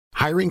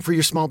Hiring for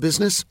your small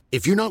business?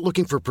 If you're not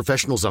looking for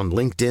professionals on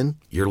LinkedIn,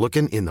 you're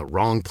looking in the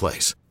wrong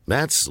place.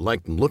 That's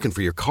like looking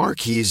for your car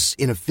keys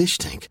in a fish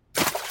tank.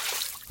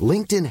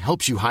 LinkedIn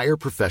helps you hire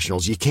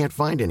professionals you can't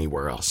find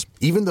anywhere else,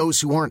 even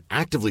those who aren't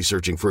actively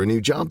searching for a new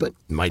job but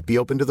might be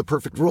open to the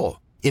perfect role.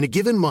 In a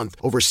given month,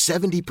 over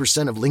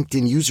 70% of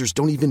LinkedIn users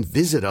don't even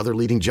visit other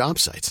leading job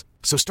sites.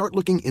 So start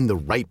looking in the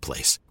right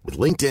place. With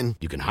LinkedIn,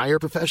 you can hire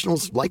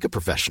professionals like a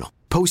professional.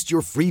 Post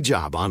your free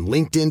job on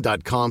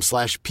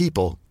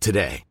linkedin.com/people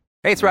today.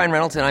 Hey, it's Ryan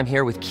Reynolds, and I'm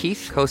here with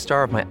Keith,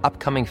 co-star of my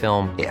upcoming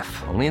film, If,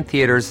 only in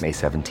theaters May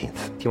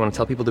 17th. Do you want to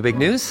tell people the big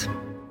news?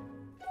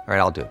 All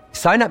right, I'll do it.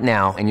 Sign up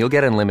now and you'll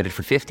get unlimited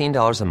for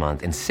 $15 a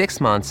month and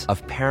 6 months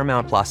of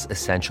Paramount Plus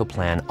Essential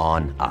Plan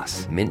on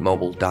us.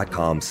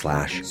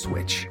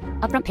 MintMobile.com/switch.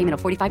 Upfront payment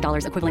of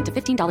 $45 equivalent to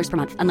 $15 per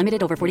month.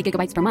 Unlimited over 40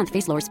 gigabytes per month.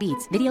 Face lower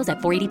speeds. Videos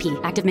at 480p.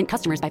 Active Mint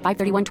customers by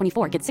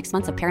 531.24 get 6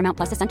 months of Paramount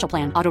Plus Essential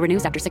Plan. Auto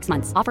renews after 6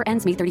 months. Offer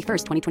ends May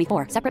 31st,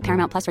 2024. Separate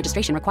Paramount Plus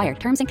registration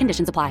required. Terms and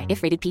conditions apply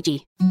if rated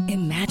PG.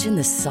 Imagine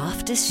the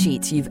softest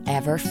sheets you've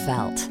ever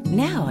felt.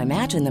 Now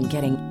imagine them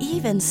getting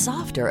even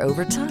softer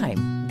over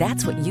time.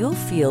 That's what you'll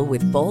feel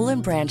with Boll &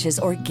 Branch's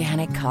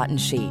organic cotton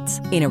sheets.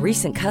 In a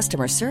recent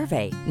customer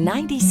survey,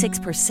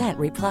 96%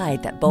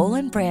 replied that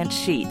Boll & Branch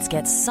sheets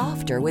get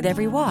softer with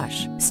every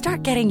wash.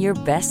 Start getting your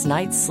best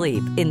night's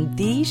sleep in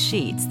these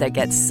sheets that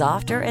get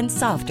softer and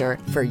softer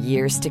for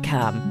years to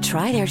come.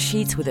 Try their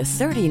sheets with a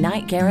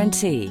 30-night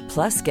guarantee.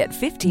 Plus, get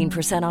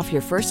 15% off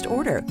your first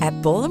order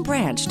at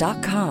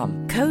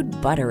bollandbranch.com. Code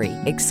BUTTERY.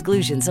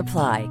 Exclusions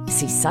apply.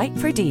 See site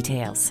for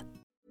details.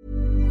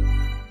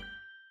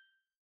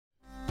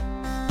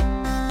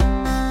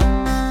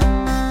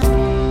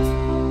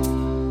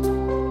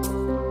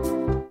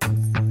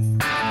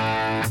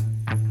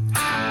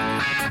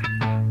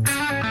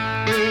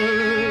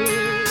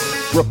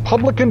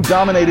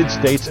 Republican-dominated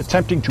states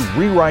attempting to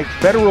rewrite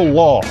federal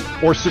law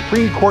or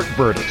Supreme Court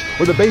verdicts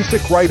or the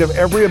basic right of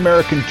every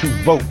American to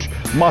vote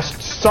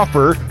must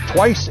suffer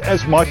twice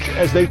as much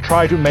as they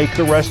try to make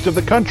the rest of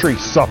the country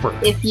suffer.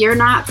 If you're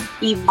not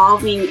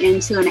evolving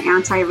into an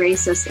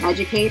anti-racist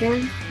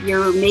educator,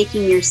 you're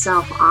making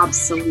yourself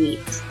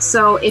obsolete.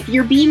 So if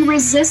you're being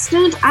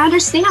resistant, I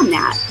understand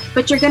that,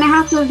 but you're going to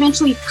have to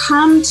eventually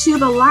come to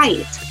the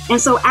light. And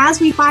so as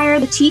we fire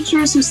the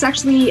teachers who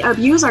sexually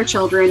abuse our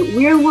children,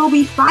 we will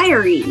be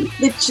firing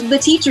the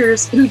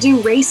teachers who do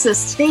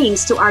racist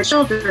things to our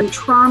children and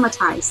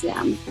traumatize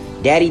them.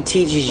 Daddy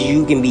teaches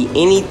you can be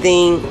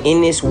anything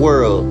in this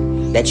world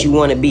that you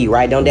want to be,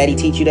 right? Don't Daddy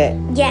teach you that?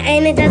 Yeah,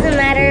 and it doesn't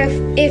matter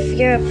if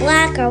you're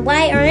black or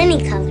white or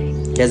any color.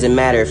 Doesn't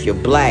matter if you're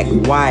black,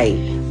 white,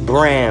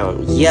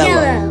 brown,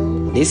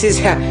 yellow. This is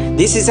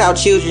how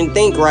children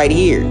think right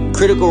here.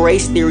 Critical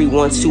race theory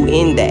wants to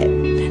end that.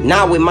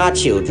 Not with my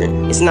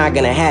children. It's not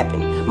gonna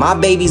happen. My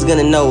baby's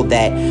gonna know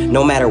that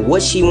no matter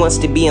what she wants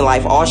to be in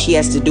life, all she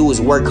has to do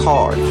is work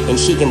hard, and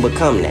she can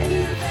become that.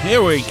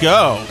 Here we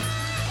go.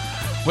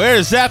 Where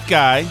is that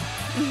guy?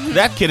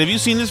 That kid. Have you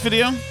seen this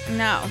video?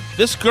 No.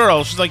 This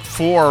girl, she's like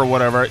 4 or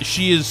whatever.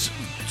 She is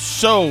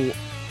so,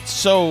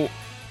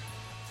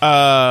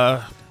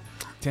 dang.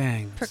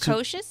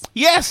 Precocious?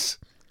 Yes!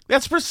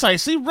 That's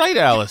precisely right,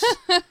 Alice.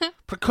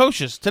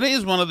 Precocious. Today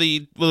is one of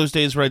those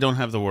days where I don't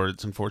have the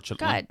words,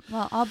 unfortunately. Good.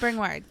 Well, I'll bring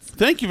words.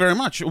 Thank you very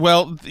much.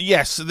 Well,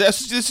 yes,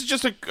 this is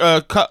just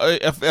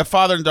a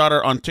father and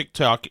daughter on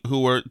TikTok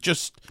who are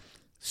just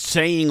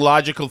saying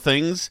logical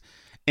things,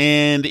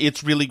 and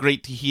it's really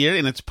great to hear,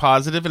 and it's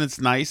positive, and it's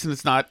nice, and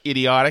it's not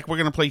idiotic. We're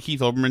going to play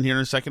Keith Olbermann here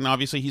in a second.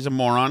 Obviously, he's a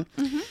moron.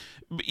 Mm-hmm.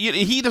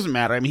 He doesn't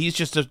matter. I mean, he's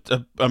just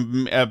a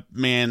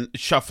man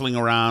shuffling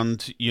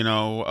around,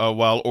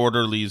 while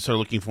orderlies are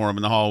looking for him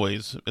in the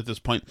hallways at this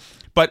point.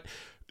 But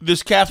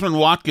this Catherine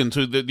Watkins,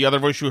 who the other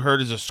voice you heard,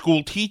 is a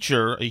school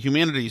teacher, a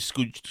humanities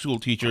school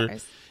teacher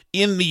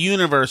in the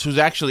universe, who's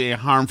actually a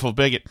harmful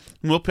bigot.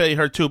 And we'll play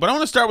her too. But I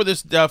want to start with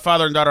this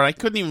father and daughter. I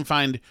couldn't even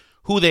find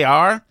who they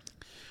are,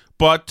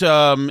 but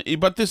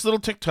this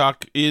little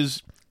TikTok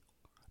is.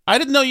 I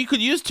didn't know you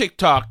could use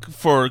TikTok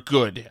for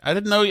good. I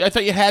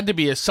thought you had to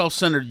be a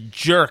self-centered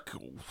jerk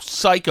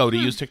psycho to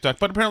use TikTok,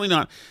 but apparently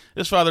not.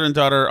 This father and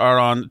daughter are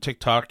on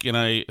TikTok, and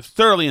I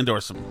thoroughly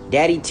endorse them.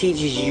 Daddy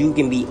teaches you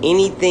can be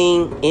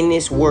anything in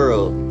this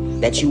world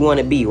that you want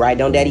to be, right?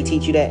 Don't Daddy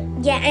teach you that?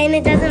 Yeah, and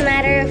it doesn't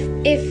matter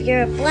if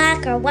you're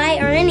black or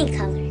white or any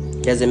color.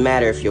 Doesn't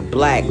matter if you're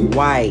black,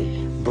 white,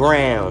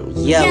 brown,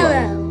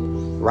 yellow.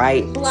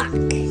 Right? Black.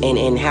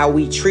 And how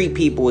we treat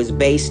people is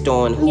based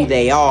on who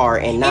they are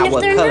and not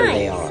what color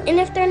they are. And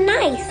if they're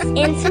nice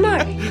and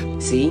smart.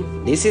 See?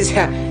 This is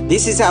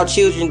how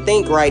children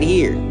think right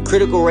here.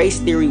 Critical race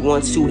theory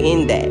wants to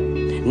end that.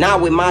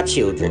 Not with my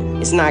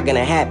children. It's not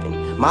gonna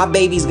happen. My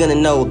baby's gonna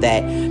know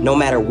that no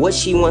matter what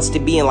she wants to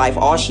be in life,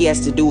 all she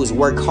has to do is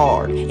work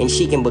hard, and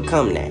she can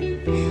become that.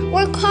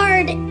 Work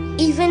hard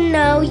even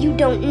though you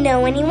don't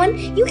know anyone.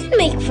 You can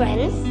make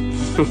friends.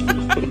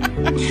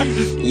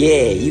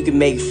 Yeah, you can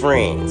make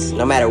friends,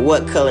 no matter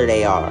what color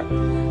they are.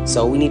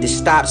 So we need to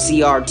stop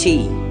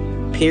CRT.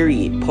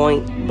 Period.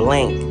 Point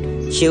blank.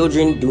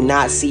 Children do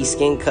not see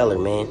skin color,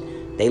 man.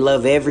 They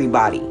love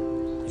everybody.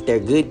 If they're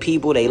good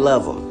people, they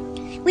love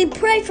them. We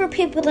pray for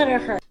people that are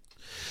hurt.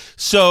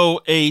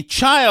 So a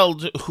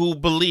child who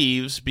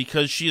believes,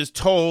 because she is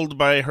told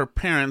by her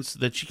parents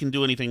that she can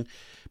do anything,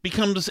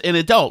 becomes an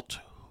adult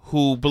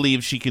who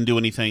believes she can do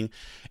anything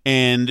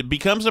and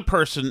becomes a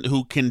person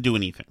who can do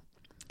anything.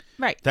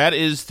 Right. That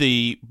is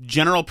the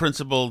general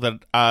principle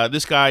that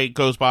this guy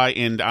goes by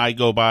and I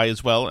go by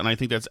as well, and I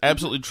think that's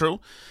absolutely true.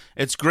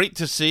 It's great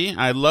to see.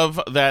 I love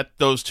that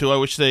those two. I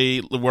wish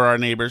they were our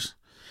neighbors,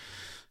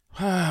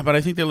 but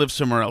I think they live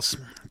somewhere else.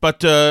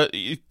 But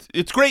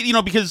it's great,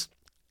 because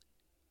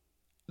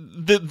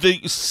the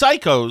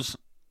psychos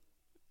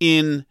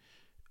in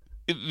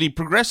the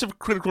progressive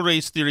critical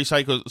race theory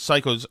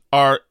psychos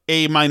are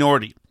a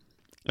minority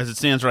as it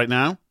stands right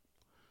now,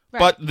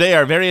 but they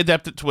are very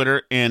adept at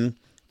Twitter and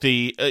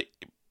the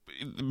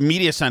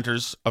media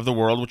centers of the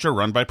world, which are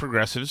run by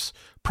progressives,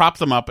 prop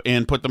them up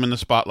and put them in the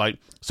spotlight.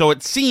 So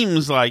it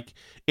seems like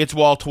it's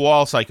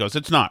wall-to-wall psychos.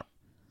 It's not.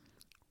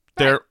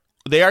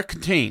 They are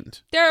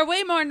contained. There are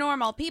way more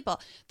normal people.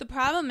 The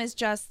problem is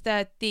just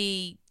that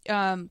the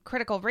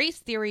critical race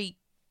theory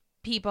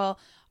people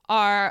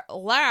are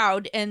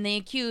loud, and they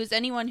accuse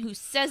anyone who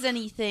says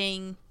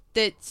anything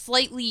that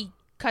slightly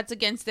cuts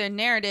against their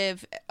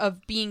narrative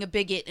of being a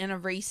bigot and a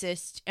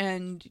racist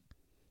and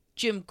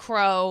Jim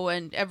Crow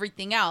and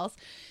everything else.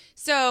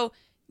 So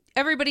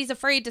everybody's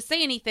afraid to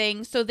say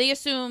anything, so they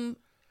assume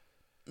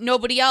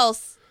nobody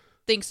else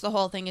thinks the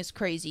whole thing is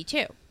crazy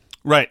too.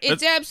 Right.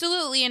 It's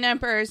absolutely an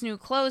Emperor's New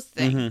Clothes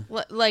thing.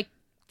 Mm-hmm. Like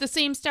the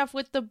same stuff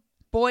with the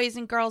boys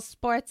and girls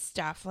sports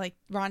stuff. Like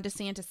Ron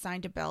DeSantis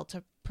signed a bill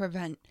to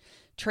prevent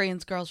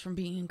trans girls from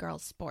being in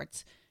girls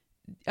sports.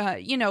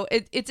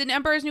 It's an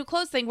Emperor's New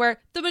Clothes thing where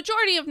the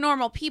majority of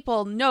normal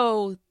people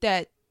know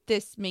that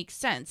this makes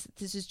sense.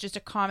 This is just a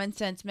common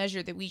sense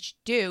measure that we should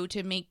do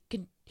to make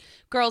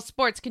girls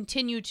sports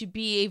continue to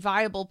be a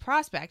viable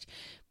prospect.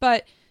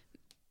 But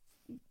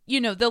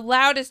the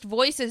loudest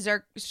voices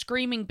are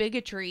screaming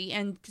bigotry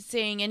and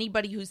saying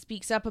anybody who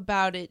speaks up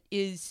about it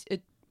is a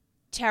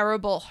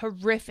terrible,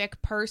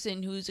 horrific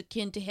person who's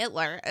akin to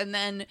Hitler. And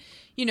then,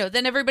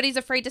 then everybody's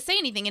afraid to say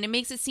anything. And it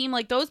makes it seem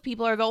like those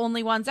people are the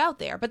only ones out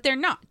there. But they're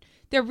not.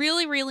 They're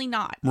really, really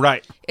not.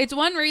 Right. It's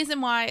one reason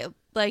why,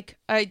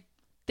 I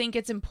think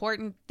it's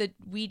important that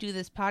we do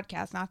this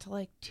podcast, not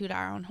to, toot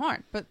our own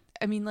horn. But,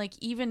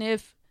 even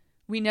if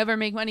we never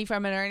make money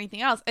from it or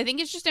anything else, I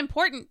think it's just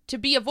important to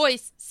be a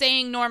voice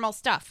saying normal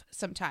stuff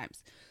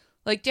sometimes.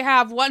 To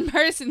have one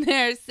person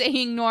there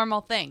saying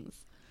normal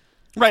things.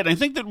 Right. I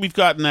think that we've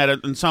gotten that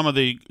in some of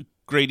the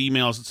great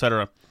emails,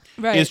 etc.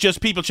 Right. It's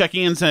just people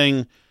checking in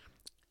saying,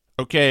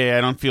 okay,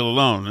 I don't feel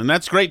alone. And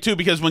that's great, too,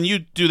 because when you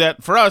do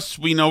that for us,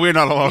 we know we're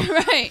not alone.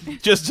 Right.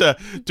 Just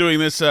doing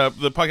this, the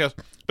podcast.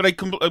 But I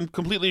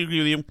completely agree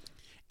with you.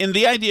 And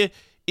the idea,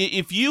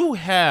 if you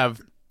have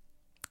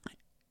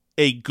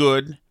a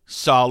good,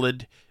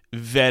 solid,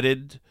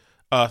 vetted,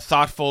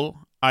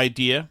 thoughtful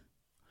idea,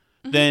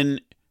 then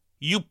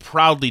you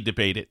proudly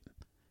debate it.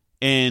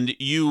 And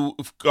you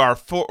are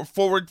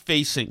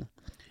forward-facing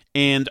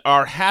and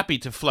are happy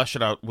to flesh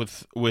it out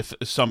with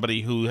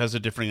somebody who has a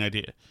differing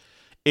idea.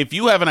 If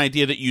you have an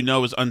idea that you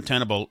know is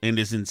untenable and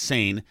is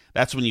insane,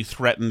 that's when you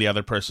threaten the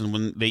other person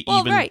when they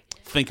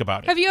think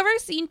about it. Have you ever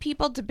seen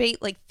people debate,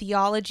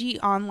 theology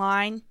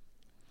online?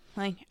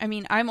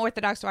 I'm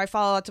Orthodox, so I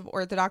follow lots of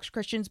Orthodox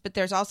Christians, but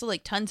there's also,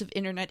 tons of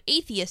internet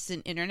atheists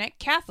and internet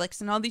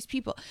Catholics and all these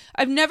people.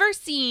 I've never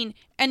seen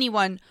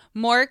anyone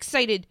more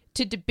excited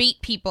to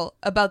debate people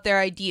about their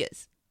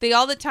ideas. They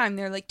all the time,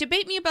 they're like,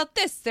 debate me about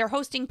this. They're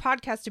hosting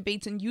podcast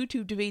debates and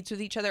YouTube debates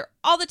with each other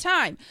all the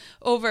time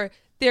over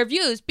their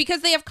views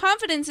because they have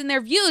confidence in their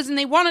views and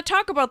they want to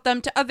talk about them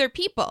to other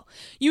people.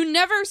 You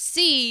never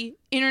see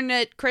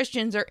internet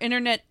Christians or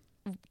internet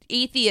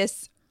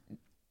atheists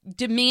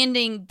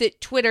demanding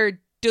that Twitter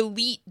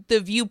delete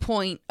the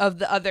viewpoint of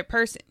the other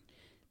person.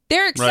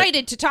 They're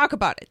excited to talk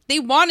about it. They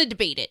want to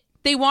debate it.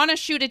 They want to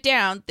shoot it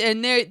down,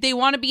 and they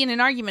want to be in an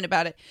argument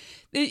about it.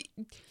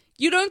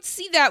 You don't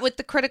see that with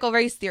the critical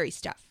race theory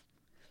stuff.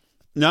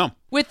 No.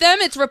 With them,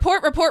 it's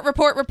report.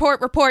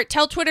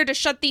 Tell Twitter to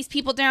shut these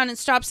people down and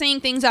stop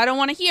saying things I don't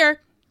want to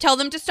hear. Tell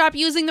them to stop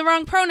using the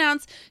wrong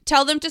pronouns.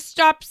 Tell them to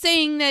stop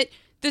saying that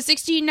the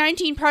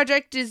 1619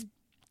 Project is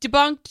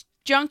debunked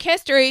junk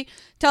history.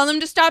 Tell them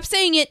to stop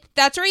saying it.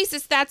 That's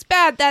racist. That's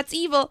bad. That's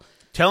evil.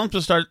 Tell them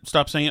to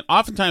stop saying it.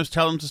 Oftentimes,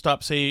 tell them to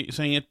stop saying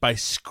it by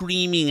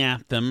screaming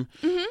at them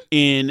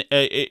in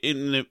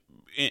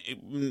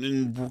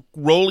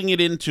rolling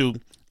it into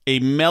a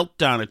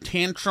meltdown, a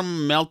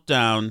tantrum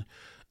meltdown,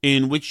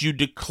 in which you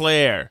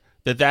declare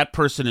that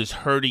person is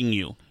hurting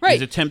you,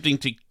 is attempting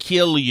to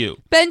kill you.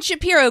 Ben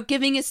Shapiro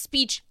giving a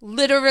speech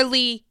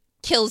literally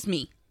kills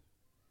me.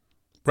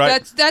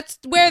 Right. That's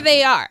where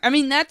they are. And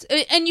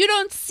you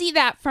don't see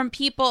that from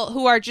people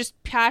who are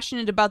just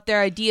passionate about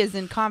their ideas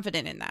and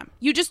confident in them.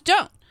 You just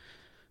don't.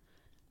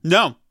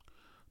 No,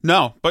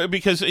 but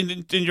because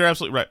and you're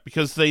absolutely right,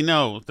 because they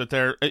know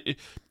that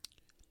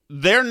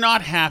they're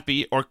not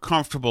happy or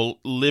comfortable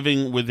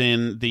living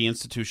within the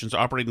institutions,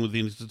 operating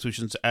within the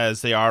institutions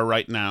as they are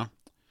right now.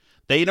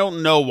 They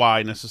don't know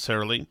why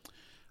necessarily,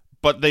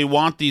 but they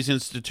want these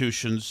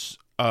institutions.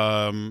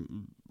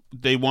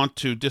 They want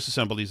to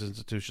disassemble these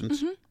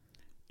institutions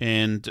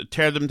and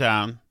tear them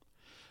down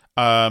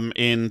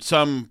in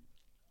some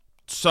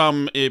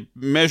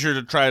measure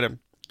to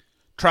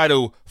try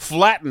to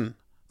flatten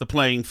the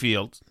playing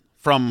field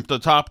from the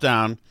top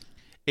down.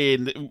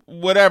 In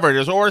whatever it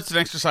is, or it's an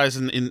exercise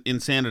in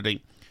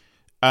insanity,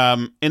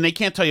 and they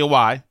can't tell you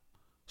why,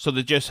 so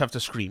they just have to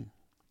scream,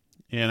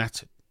 and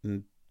that's it.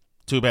 And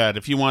too bad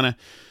if you want to,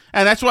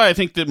 and that's why I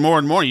think that more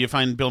and more you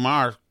find Bill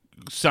Maher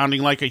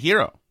sounding like a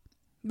hero,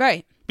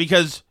 right?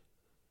 Because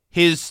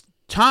his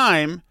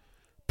time,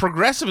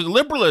 progressive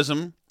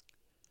liberalism,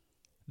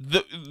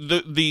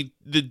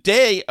 the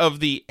day of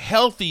the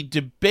healthy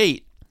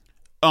debate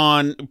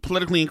on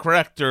politically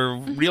incorrect or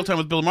real time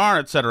with Bill Maher,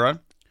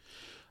 etc.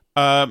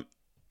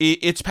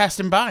 It's passed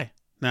him by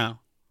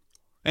now,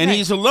 and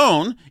he's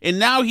alone. And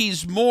now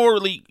he's more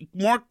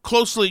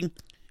closely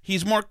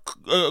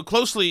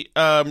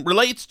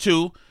relates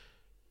to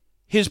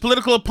his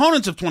political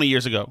opponents of 20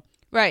 years ago.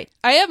 Right.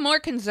 I have more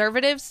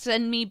conservatives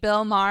send me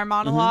Bill Maher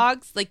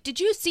monologues. Like,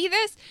 did you see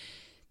this?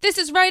 This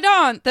is right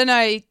on. Than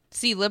I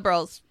see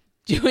liberals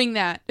doing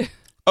that.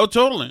 Oh,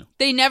 totally.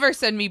 They never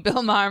send me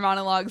Bill Maher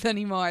monologues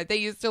anymore. They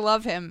used to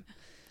love him.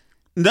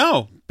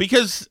 No,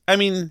 because I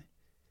mean.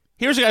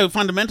 Here's a guy who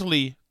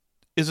fundamentally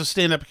is a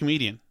stand-up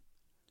comedian.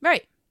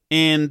 Right.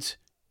 And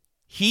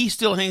he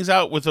still hangs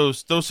out with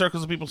those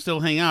circles of people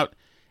still hang out.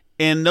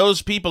 And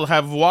those people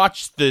have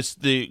watched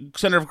the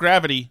center of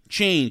gravity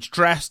change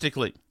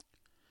drastically.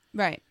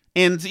 Right.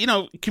 And,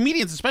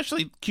 comedians,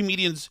 especially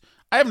comedians,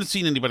 I haven't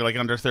seen anybody like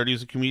under 30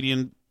 as a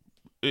comedian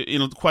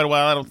in quite a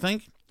while, I don't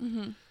think.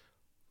 Mm-hmm.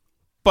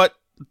 But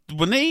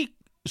when they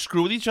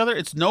screw with each other,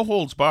 it's no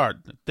holds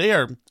barred. They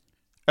are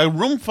a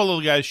room full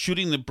of guys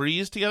shooting the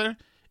breeze together.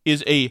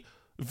 Is a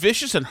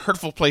vicious and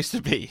hurtful place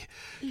to be.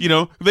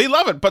 They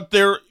love it, but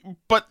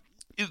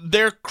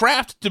their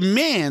craft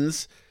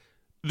demands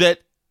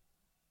that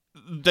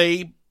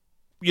they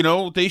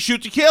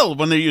shoot to kill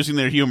when they're using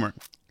their humor.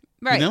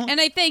 Right. And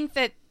I think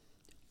that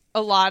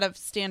a lot of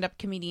stand-up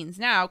comedians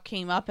now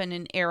came up in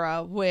an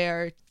era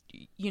where,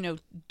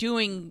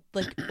 doing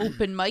like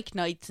open mic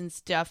nights and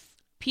stuff,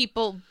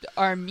 people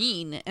are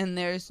mean, and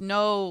there's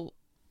no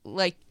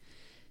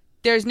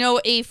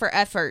A for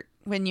effort.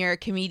 When you're a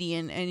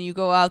comedian and you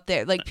go out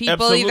there, like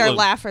people Absolutely. either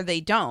laugh or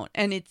they don't,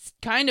 and it's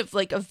kind of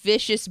like a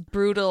vicious,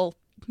 brutal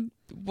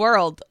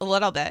world a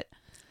little bit.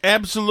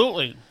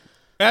 Absolutely,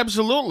 and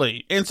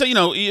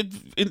so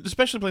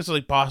especially places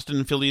like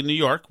Boston, Philly, and New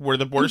York, where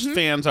the worst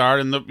fans are,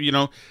 and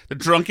the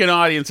drunken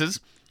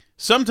audiences.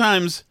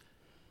 Sometimes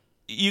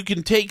you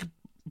can take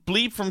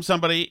bleep from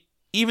somebody,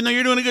 even though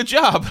you're doing a good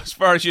job, as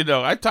far as you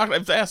know.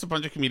 I've asked a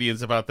bunch of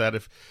comedians about that.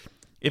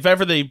 If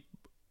ever they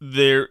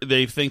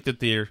think that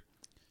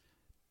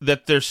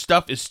their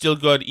stuff is still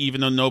good even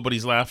though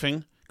nobody's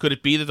laughing? Could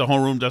it be that the whole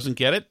room doesn't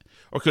get it?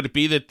 Or could it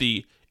be that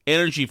the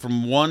energy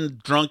from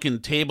one drunken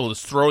table is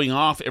throwing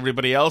off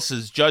everybody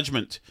else's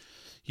judgment?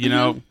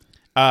 And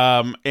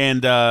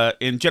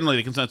generally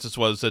the consensus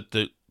was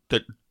that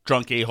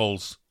drunk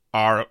a-holes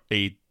are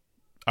a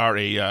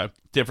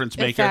difference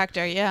maker. A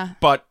factor, yeah.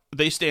 But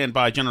they stand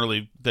by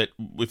generally that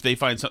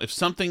if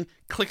something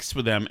clicks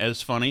with them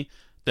as funny,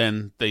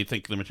 then they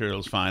think the material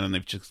is fine, and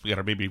they've just got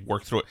to maybe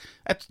work through it.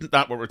 That's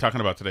not what we're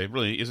talking about today,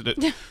 really, isn't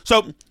it?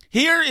 So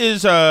here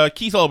is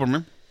Keith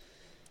Olbermann,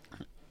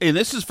 and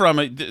this is from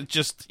normal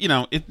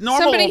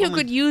somebody who Olbermann.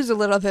 could use a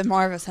little bit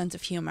more of a sense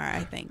of humor,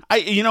 I think.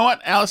 You know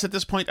what, Alice? At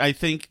this point, I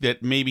think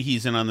that maybe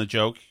he's in on the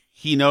joke.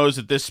 He knows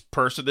that this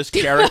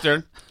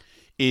character,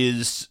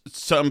 is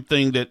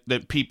something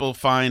that people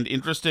find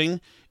interesting.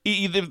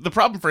 The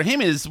problem for him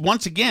is,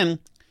 once again,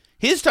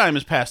 his time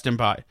has passed him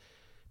by.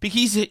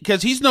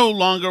 Because he's no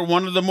longer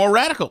one of the more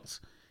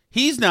radicals.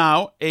 He's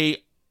now a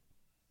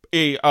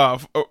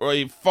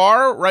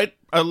far right,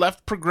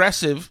 left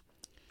progressive,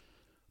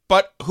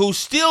 but who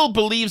still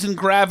believes in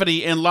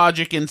gravity and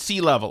logic and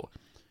sea level.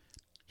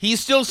 He's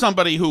still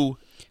somebody who...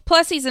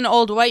 Plus, he's an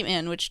old white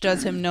man, which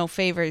does him no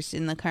favors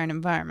in the current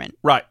environment.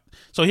 Right.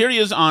 So here he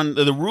is on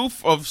the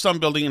roof of some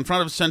building in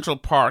front of Central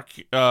Park,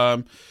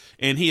 and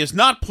he is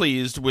not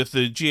pleased with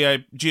the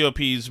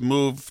GOP's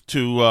move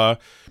to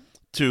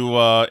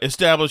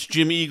establish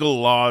Jim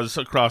Eagle laws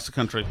across the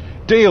country.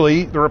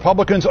 Daily, the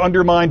Republicans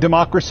undermine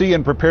democracy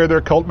and prepare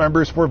their cult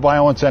members for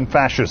violence and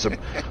fascism.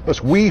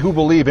 Thus, we who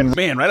believe in...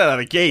 Man, right out of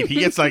the gate, he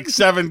gets like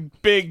 7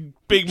 big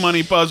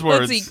money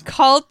buzzwords. Let's see,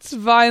 cults,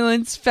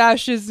 violence,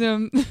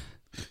 fascism...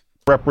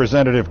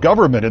 Representative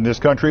government in this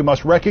country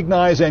must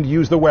recognize and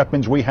use the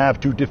weapons we have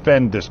to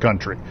defend this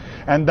country.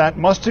 And that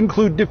must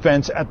include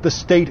defense at the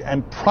state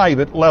and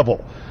private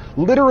level.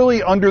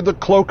 Literally under the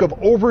cloak of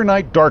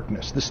overnight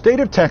darkness, the state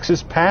of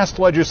Texas passed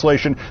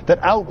legislation that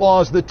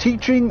outlaws the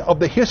teaching of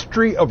the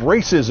history of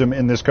racism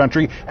in this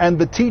country and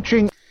the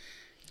teaching...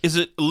 Is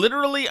it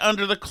literally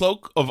under the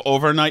cloak of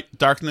overnight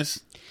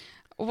darkness?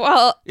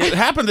 Well, it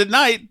happened at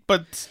night,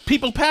 but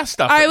people pass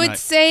stuff. I at would night.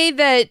 say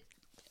that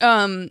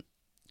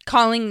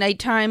calling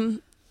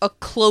nighttime a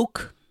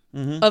cloak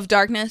of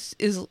darkness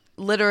is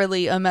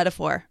literally a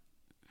metaphor.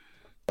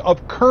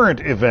 Of current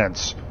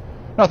events.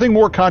 Nothing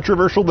more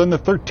controversial than the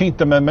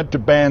 13th Amendment to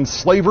ban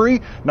slavery.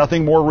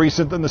 Nothing more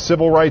recent than the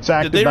Civil Rights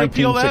Act of Did they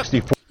repeal that?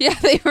 1964. Yeah,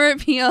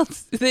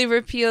 they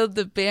repealed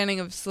the banning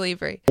of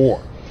slavery.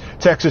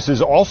 Texas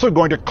is also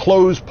going to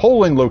close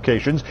polling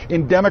locations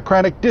in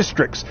Democratic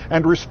districts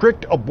and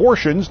restrict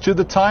abortions to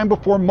the time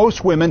before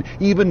most women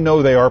even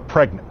know they are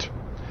pregnant.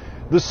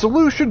 The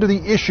solution to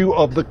the issue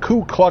of the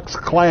Ku Klux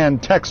Klan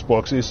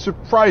textbooks is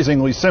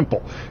surprisingly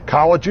simple.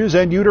 Colleges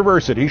and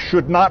universities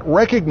should not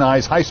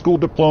recognize high school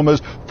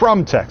diplomas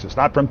from Texas,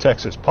 not from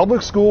Texas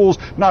public schools,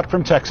 not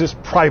from Texas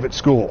private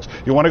schools.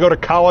 You want to go to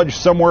college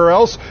somewhere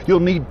else? You'll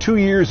need 2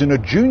 years in a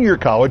junior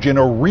college in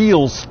a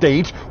real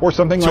state or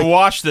something to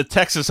watch the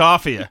Texas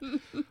off of you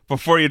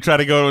before you try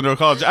to go into a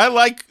college. I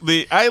like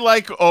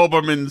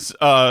Oberman's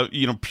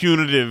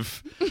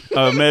punitive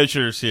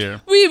measures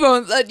here. We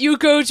won't let you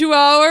go to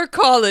our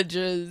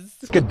colleges.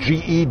 A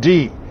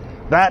GED.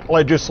 That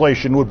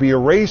legislation would be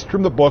erased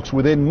from the books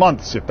within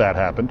months if that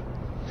happened.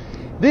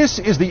 This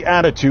is the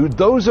attitude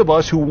those of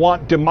us who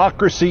want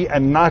democracy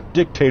and not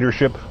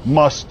dictatorship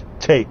must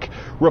take.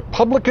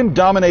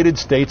 Republican-dominated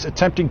states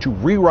attempting to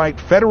rewrite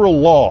federal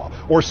law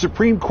or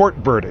Supreme Court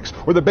verdicts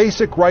or the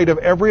basic right of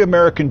every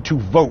American to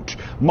vote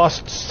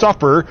must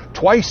suffer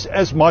twice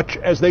as much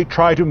as they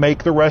try to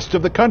make the rest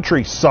of the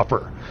country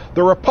suffer.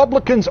 The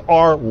Republicans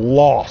are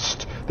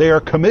lost. They are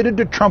committed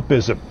to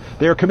Trumpism.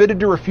 They are committed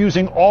to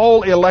refusing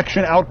all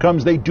election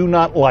outcomes they do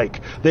not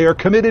like. They are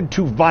committed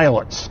to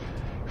violence.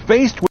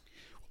 Faced with...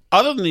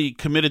 Other than the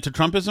committed to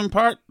Trumpism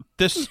part,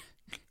 this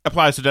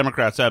applies to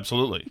Democrats,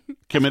 absolutely.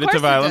 Committed to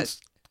violence,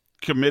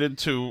 committed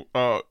to,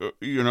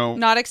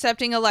 not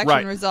accepting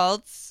election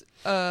results.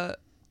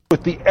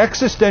 With the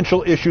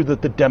existential issue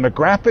that the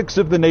demographics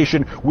of the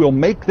nation will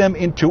make them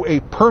into a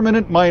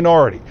permanent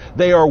minority.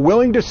 They are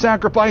willing to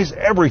sacrifice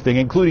everything,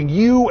 including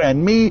you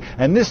and me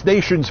and this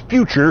nation's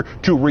future,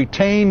 to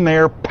retain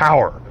their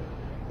power.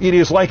 It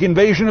is like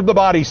Invasion of the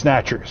Body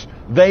Snatchers.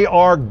 They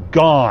are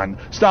gone.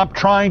 Stop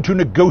trying to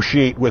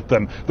negotiate with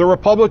them. The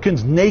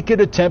Republicans'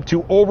 naked attempt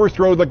to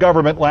overthrow the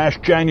government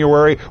last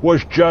January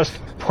was just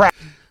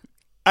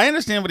I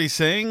understand what he's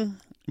saying,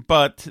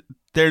 but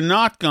they're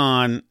not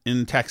gone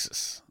in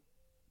Texas.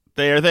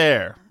 They are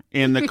there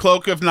in the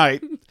cloak of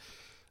night,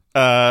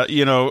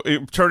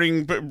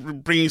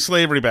 bringing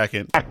slavery back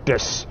in.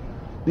 Practice.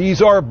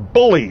 These are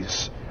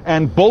bullies,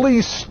 and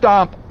bullies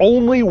stop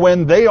only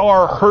when they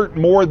are hurt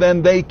more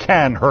than they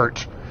can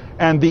hurt.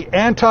 And the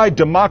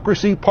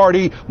anti-democracy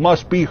party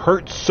must be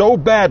hurt so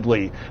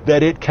badly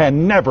that it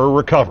can never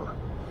recover.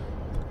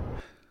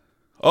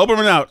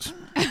 Oberman out.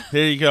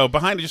 There you go.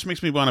 Behind it just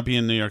makes me want to be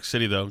in New York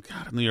City, though.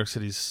 God, New York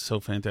City is so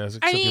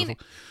fantastic. I so mean,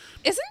 beautiful.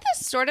 Isn't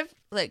this sort of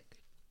like,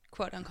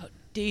 quote unquote,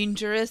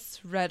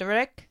 dangerous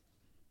rhetoric?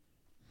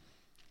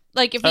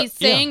 Like if he's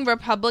saying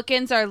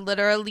Republicans are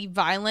literally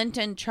violent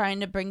and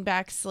trying to bring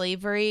back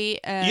slavery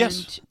and...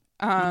 Yes.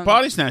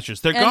 Body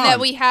snatchers, they're gone. And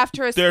that we have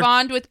to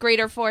respond with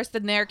greater force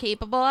than they're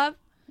capable of?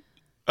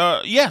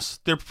 Yes.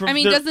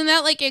 Doesn't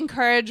that like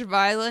encourage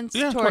violence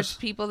towards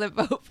people that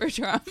vote for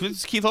Trump?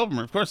 It's Keith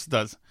Olbermann, of course it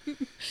does.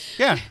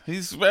 Yeah,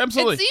 he's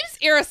absolutely. It seems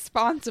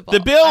irresponsible.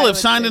 The bill, if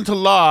signed into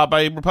law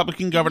by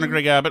Republican Governor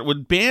Greg Abbott,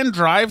 would ban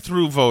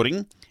drive-through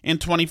voting and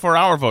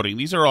 24-hour voting.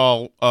 These are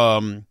all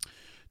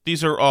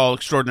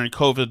extraordinary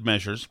COVID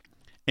measures.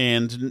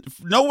 And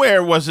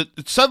nowhere was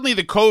it suddenly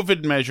the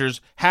COVID measures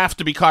have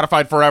to be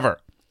codified forever.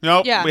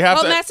 No, yeah. We have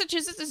to.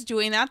 Massachusetts is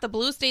doing that. The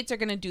blue states are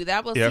going to do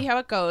that. We'll see how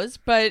it goes.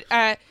 But,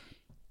 I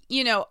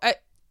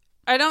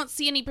don't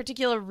see any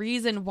particular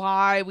reason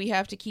why we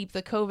have to keep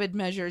the COVID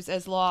measures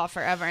as law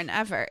forever and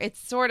ever. It's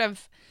sort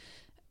of...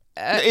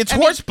 it's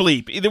horse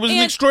bleep. There was an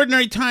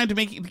extraordinary time to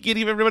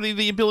give everybody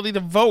the ability to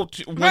vote.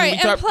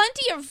 Right, and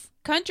plenty of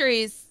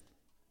countries,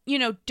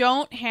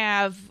 don't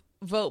have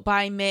vote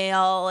by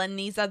mail and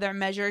these other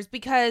measures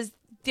because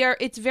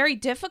it's very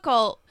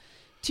difficult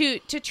to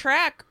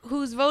track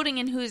who's voting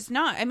and who's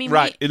not. I mean,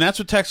 right, and that's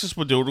what Texas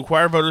would do: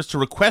 require voters to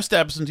request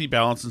absentee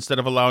ballots instead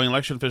of allowing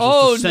election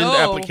officials to send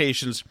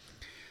applications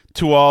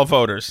to all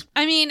voters.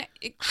 I mean,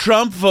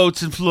 Trump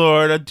votes in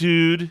Florida,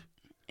 dude.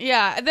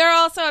 Yeah, they're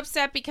also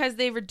upset because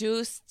they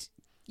reduced,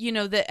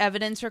 the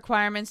evidence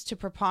requirements to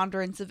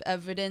preponderance of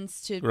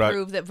evidence to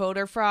prove that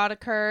voter fraud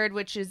occurred,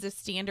 which is a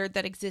standard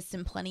that exists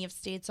in plenty of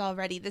states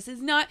already. This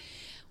is not,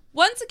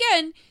 once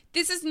again,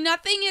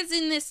 nothing is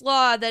in this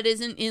law that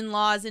isn't in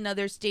laws in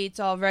other states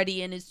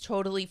already and is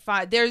totally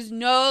fine. There's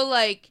no,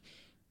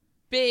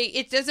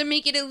 it doesn't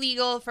make it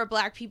illegal for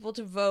black people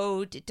to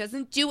vote. It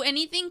doesn't do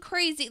anything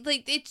crazy.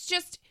 It's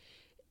just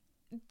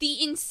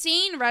the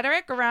insane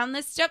rhetoric around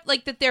this stuff,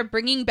 that they're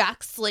bringing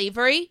back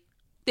slavery.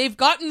 They've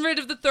gotten rid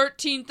of the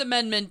 13th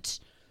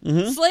Amendment.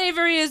 Mm-hmm.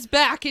 Slavery is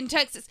back in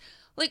Texas.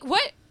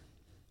 What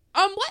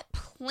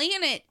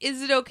planet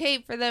is it okay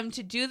for them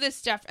to do this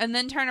stuff and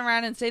then turn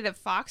around and say that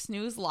Fox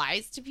News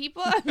lies to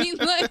people? I mean,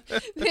 like,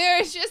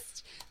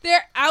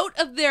 they're out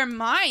of their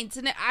minds.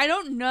 And I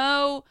don't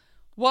know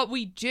what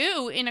we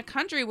do in a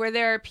country where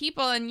there are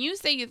people, and you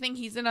say you think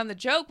he's in on the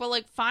joke, but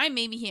like, fine,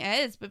 maybe he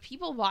is, but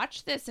people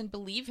watch this and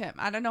believe him.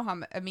 I don't know how,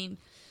 I mean,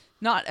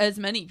 not as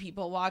many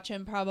people watch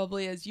him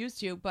probably as used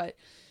to, but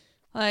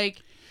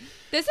like,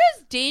 this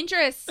is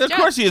dangerous stuff. Of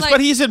course he is, like,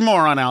 but he's in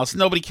moron, Alice.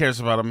 Nobody cares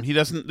about him. He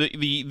doesn't.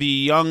 The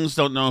youngs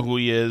don't know who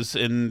he is,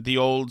 and the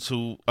olds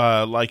who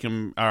like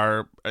him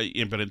are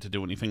impotent to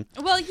do anything.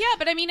 Well, yeah,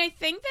 but I mean, I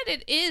think that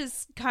it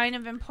is kind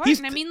of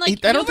important. I mean,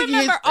 like, I don't think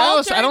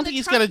Alice, I don't think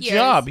he's got a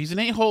job. He's an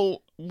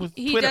a-hole with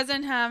He Twitter.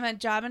 doesn't have a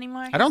job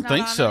anymore? I don't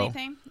think so.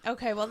 Anything?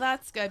 Okay, well,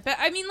 that's good. But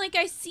I mean, like,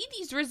 I see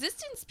these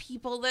resistance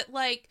people that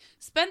like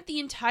spent the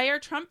entire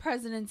Trump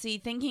presidency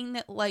thinking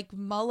that like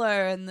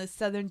Mueller and the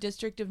Southern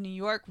District of New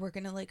York were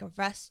gonna like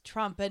arrest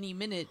Trump any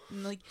minute,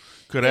 and like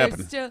could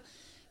happen.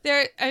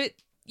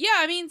 Yeah,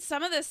 I mean,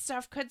 some of this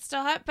stuff could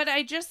still happen, but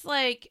I just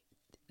like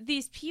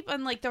these people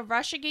and like the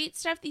Russiagate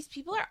stuff. These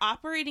people are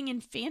operating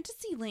in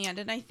fantasy land,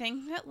 and I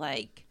think that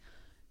like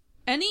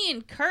any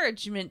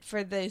encouragement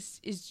for this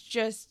is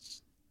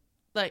just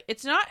like,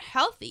 it's not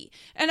healthy.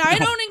 And I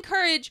don't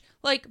encourage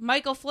like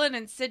Michael Flynn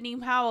and Sidney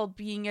Powell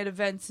being at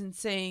events and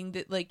saying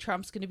that like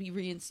Trump's going to be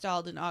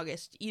reinstalled in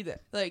August either.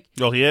 Like,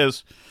 well, he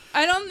is.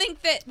 I don't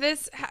think that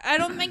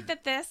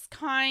this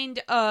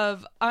kind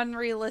of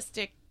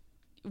unrealistic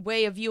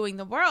way of viewing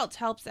the world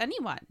helps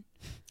anyone.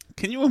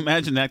 Can you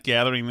imagine that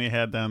gathering they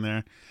had down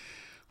there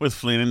with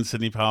Flynn and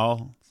Sidney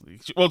Powell?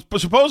 Well,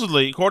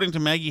 supposedly, according to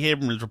Maggie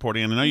Haberman's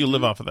reporting, and I know you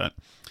live off of that,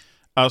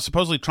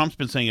 supposedly Trump's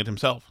been saying it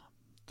himself.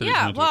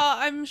 Yeah, well,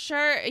 I'm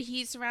sure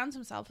he surrounds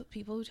himself with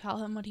people who tell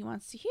him what he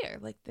wants to hear,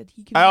 like that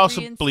he can. I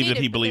also believe that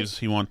he believes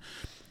he won.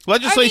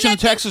 Legislation in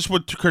Texas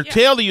would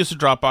curtail the use of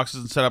drop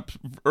boxes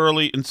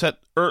and set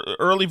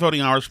early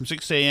voting hours from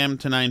 6 a.m.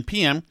 to 9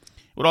 p.m. It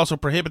would also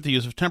prohibit the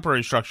use of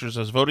temporary structures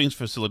as voting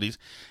facilities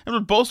and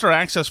would bolster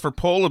access for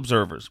poll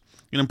observers.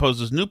 It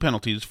imposes new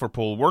penalties for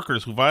poll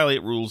workers who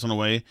violate rules in a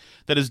way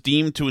that is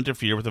deemed to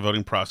interfere with the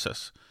voting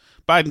process.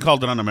 Biden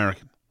called it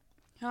un-American.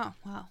 Oh,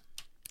 wow.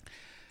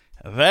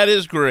 That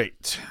is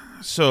great.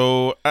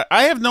 So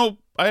I have no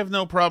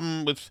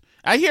problem with.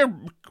 I hear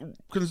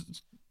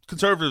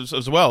conservatives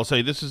as well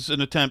say this is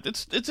an attempt.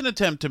 It's an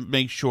attempt to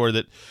make sure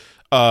that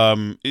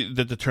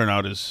that the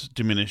turnout is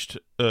diminished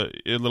a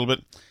little bit,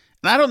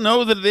 and I don't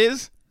know that it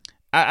is.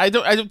 I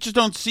just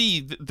don't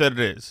see that it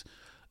is.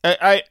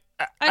 I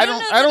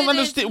don't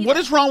understand what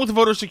is wrong with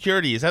voter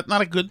security. Is that not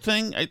a good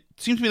thing? It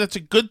seems to me that's a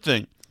good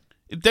thing.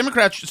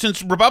 Democrats,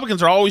 since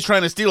Republicans are always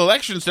trying to steal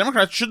elections,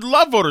 Democrats should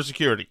love voter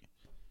security.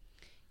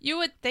 You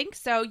would think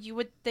so. You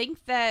would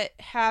think that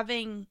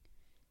having,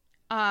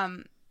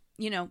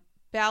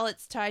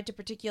 ballots tied to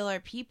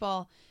particular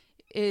people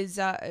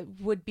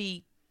would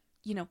be,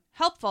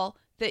 helpful,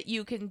 that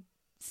you can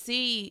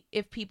see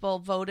if people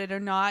voted or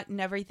not and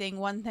everything.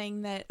 One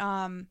thing that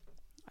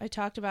I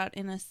talked about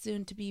in a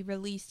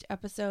soon-to-be-released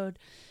episode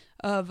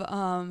of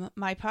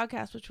my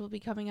podcast, which will be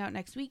coming out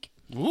next week,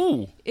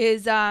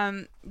 is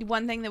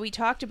one thing that we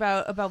talked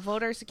about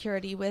voter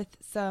security with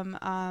some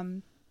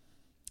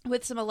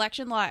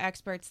election law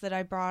experts that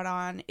I brought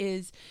on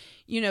is,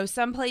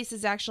 some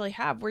places actually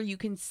have where you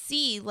can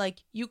see,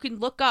 like, you can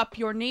look up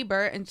your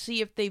neighbor and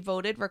see if they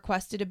voted,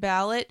 requested a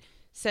ballot,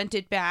 sent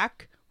it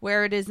back,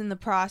 where it is in the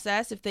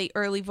process, if they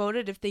early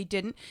voted, if they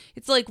didn't.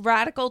 It's like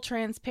radical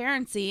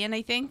transparency. And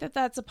I think that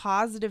that's a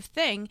positive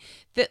thing,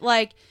 that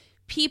like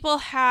people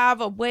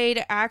have a way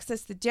to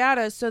access the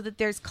data so that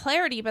there's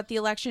clarity about the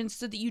election,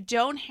 so that you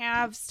don't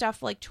have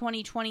stuff like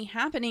 2020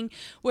 happening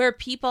where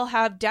people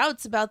have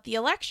doubts about the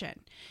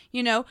election,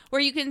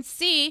 where you can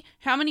see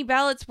how many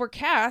ballots were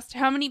cast,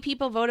 how many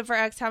people voted for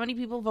X, how many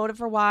people voted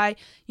for Y,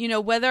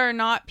 whether or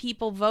not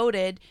people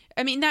voted.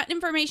 I mean, that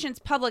information's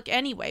public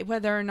anyway,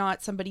 whether or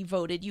not somebody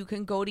voted. You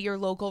can go to your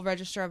local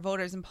register of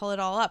voters and pull it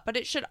all up, but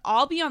it should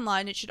all be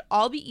online. It should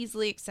all be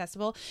easily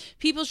accessible.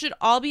 People should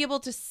all be able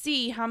to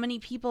see how many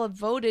people have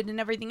voted and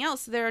everything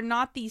else. So there are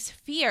not these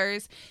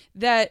fears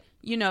that,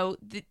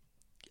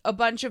 a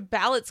bunch of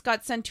ballots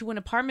got sent to an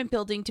apartment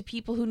building to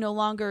people who no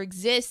longer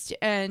exist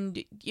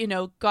and,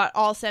 got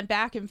all sent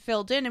back and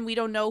filled in, and we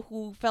don't know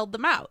who filled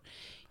them out,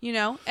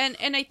 and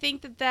I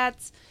think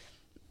that's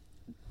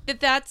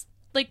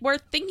like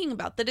worth thinking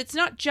about, that it's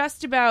not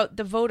just about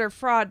the voter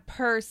fraud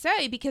per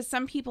se, because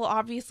some people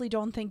obviously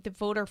don't think that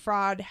voter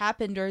fraud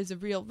happened or is a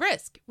real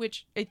risk,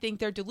 which I think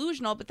they're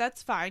delusional, but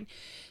that's fine.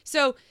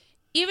 So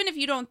even if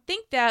you don't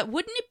think that,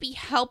 wouldn't it be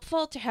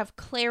helpful to have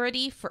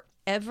clarity for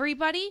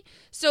everybody,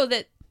 so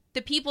that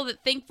the people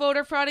that think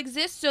voter fraud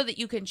exists, so that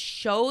you can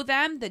show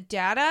them the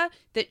data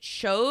that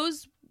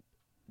shows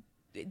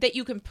that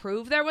you can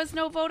prove there was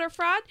no voter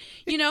fraud?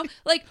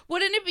 Like,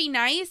 wouldn't it be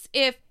nice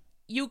if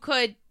you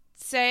could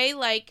say,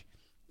 like,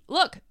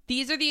 look,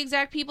 these are the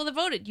exact people that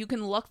voted. You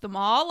can look them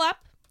all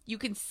up. You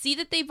can see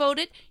that they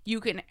voted. You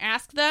can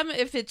ask them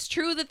if it's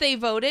true that they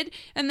voted.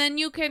 And then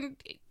you can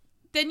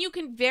then you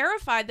can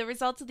verify the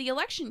results of the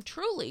election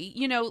truly,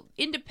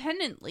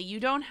 independently. You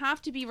don't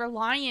have to be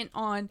reliant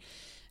on,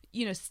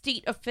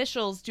 state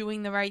officials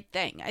doing the right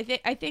thing.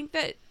 I think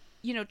that,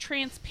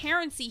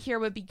 transparency here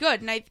would be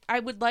good. And I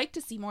would like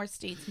to see more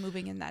states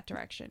moving in that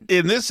direction.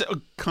 In this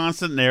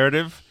constant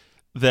narrative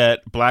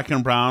that black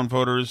and brown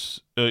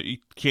voters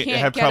can't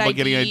have trouble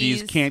getting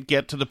IDs, can't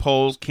get to the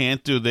polls,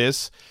 can't do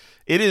this,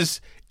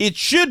 it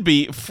should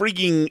be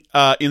freaking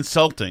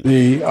insulting.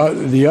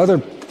 The other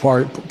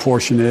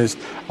portion is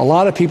a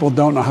lot of people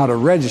don't know how to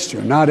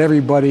register. Not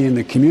everybody in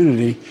the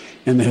community,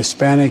 in the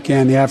Hispanic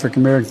and the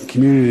African American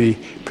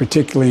community,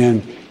 particularly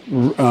in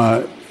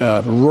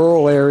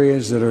rural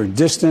areas that are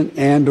distant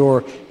and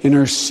or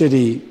inner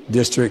city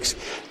districts,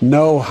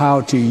 know how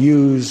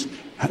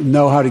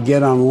to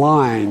get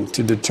online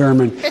to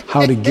determine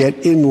how to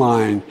get in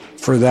line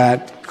for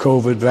that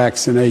COVID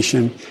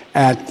vaccination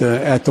at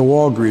the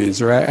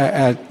Walgreens or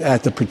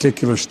at the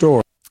particular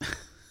store.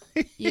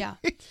 Yeah.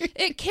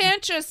 It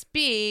can't just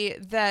be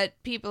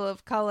that people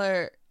of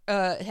color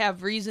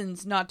have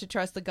reasons not to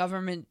trust the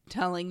government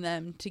telling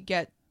them to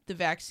get the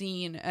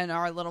vaccine and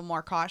are a little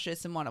more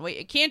cautious and want to wait.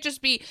 It can't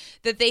just be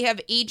that they have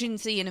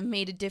agency and have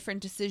made a different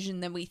decision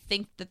than we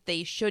think that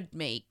they should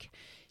make.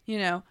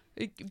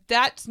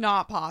 That's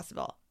not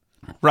possible.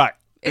 Right.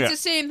 It's the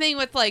same thing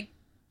with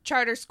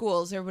charter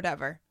schools or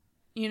whatever.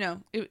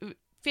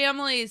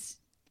 Families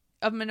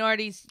of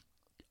minorities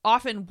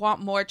often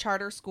want more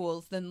charter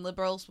schools than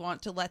liberals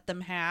want to let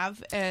them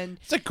have. And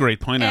it's a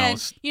great point,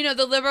 Alice.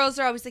 The liberals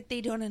are always like,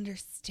 they don't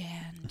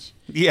understand.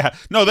 Yeah.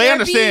 No, they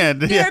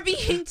understand. They're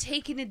being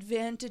taken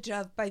advantage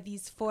of by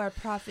these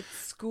for-profit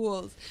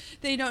schools.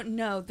 They don't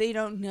know.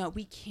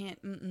 We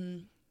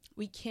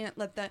can't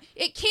let that.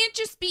 It can't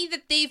just be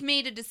that they've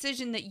made a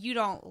decision that you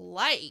don't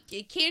like.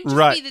 It can't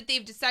just be that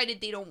they've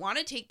decided they don't want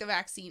to take the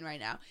vaccine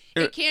right now.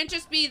 It can't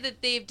just be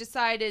that they've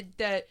decided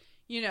that,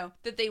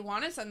 that they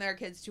want to send their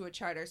kids to a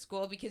charter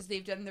school because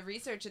they've done the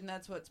research and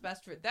that's what's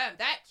best for them.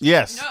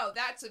 No,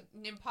 that's an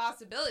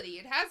impossibility.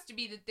 It has to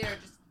be that they're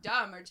just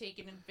dumb or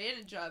taken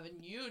advantage of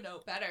and you know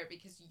better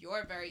because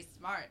you're very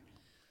smart.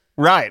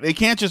 Right. It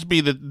can't just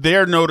be that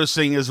they're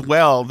noticing as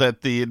well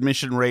that the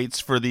admission rates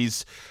for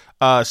these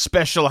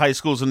special high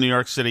schools in New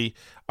York City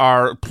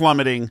are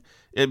plummeting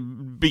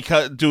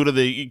because due to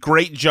the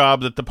great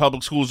job that the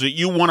public schools that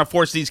you want to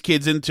force these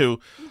kids into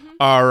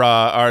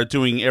are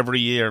doing every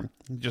year,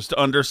 just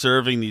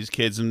underserving these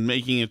kids and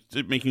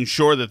making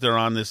sure that they're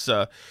on this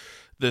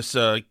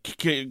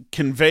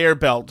conveyor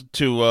belt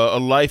to a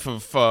life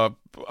of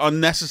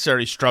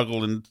unnecessary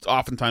struggle and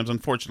oftentimes,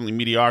 unfortunately,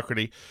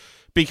 mediocrity.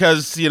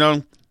 Because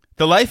the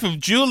life of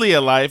Julia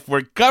life,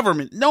 where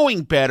government, knowing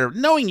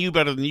you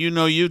better than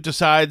you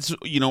decides,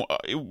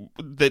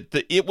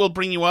 that it will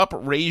bring you up,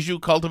 raise you,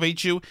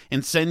 cultivate you,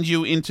 and send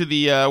you into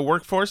the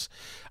workforce,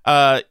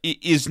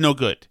 is no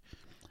good.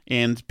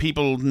 And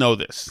people know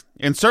this.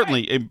 And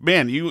certainly,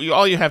 man,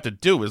 all you have to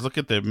do is look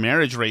at the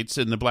marriage rates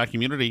in the black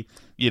community,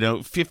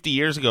 50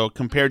 years ago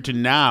compared to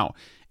now.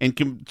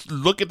 And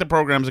look at the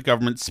programs the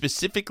government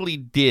specifically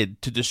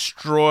did to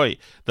destroy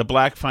the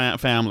black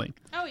family.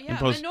 Oh, yeah.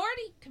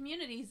 Minority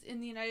communities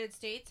in the United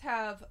States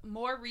have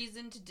more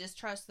reason to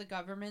distrust the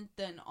government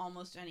than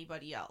almost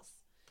anybody else.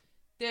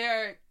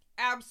 They're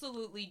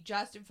absolutely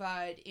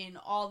justified in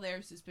all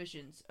their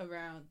suspicions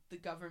around the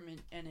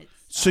government and its...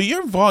 So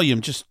your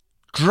volume just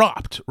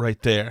dropped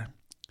right there.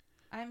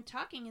 I'm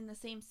talking in the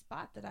same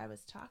spot that I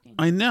was talking.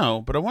 I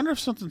know, but I wonder if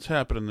something's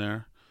happening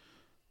there.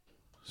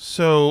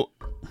 So...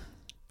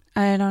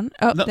 I don't...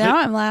 Oh, no, now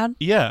I'm loud?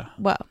 Yeah.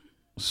 Well.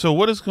 So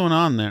what is going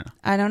on there?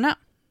 I don't know.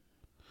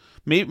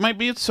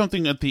 Maybe it's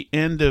something at the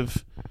end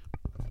of...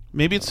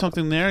 Maybe it's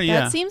something there,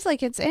 yeah. That seems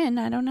like it's in.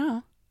 I don't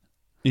know.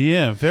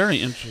 Yeah,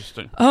 very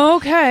interesting.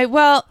 Okay,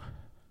 well...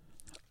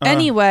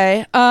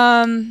 Anyway,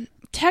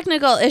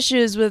 technical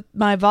issues with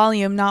my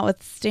volume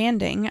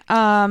notwithstanding.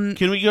 Can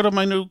we go to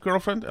my new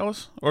girlfriend,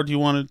 Ellis? Or do you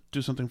want to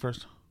do something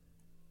first?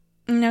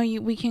 No,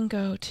 we can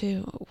go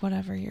to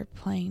whatever you're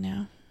playing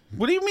now.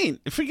 What do you mean?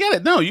 Forget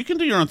it. No, you can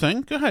do your own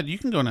thing. Go ahead. You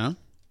can go now.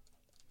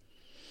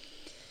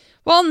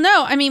 Well,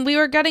 no. I mean, we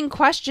were getting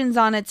questions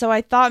on it, so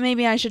I thought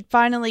maybe I should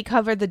finally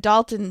cover the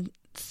Dalton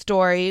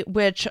story,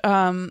 which,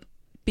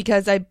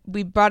 because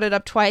we brought it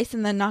up twice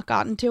and then not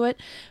gotten to it.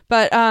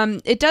 But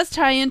it does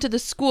tie into the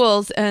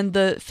schools and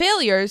the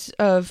failures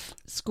of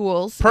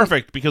schools.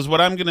 Perfect, because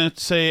what I'm going to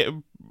say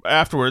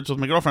afterwards with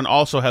my girlfriend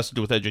also has to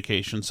do with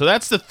education. So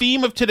that's the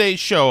theme of today's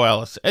show,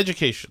 Alice.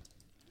 Education.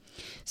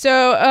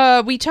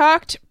 So we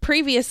talked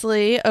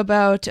previously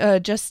about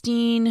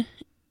Justine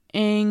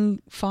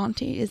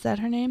Infante, is that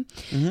her name?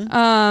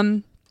 Mm-hmm.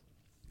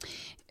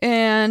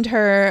 And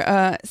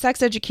her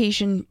sex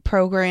education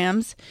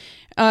programs.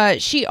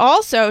 She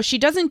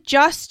doesn't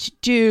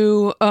just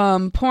do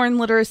porn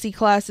literacy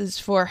classes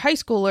for high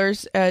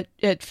schoolers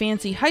at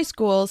fancy high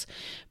schools,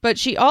 but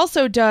she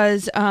also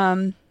does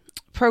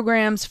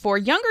programs for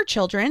younger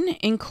children,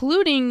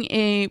 including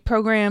a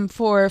program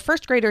for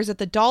first graders at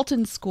the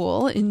Dalton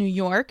School in New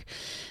York,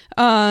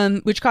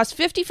 which costs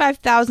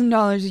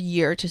 $55,000 a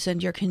year to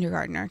send your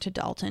kindergartner to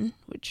Dalton,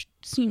 which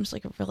seems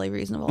like a really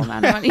reasonable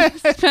amount of money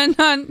to spend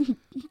on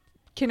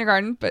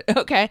kindergarten, but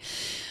okay.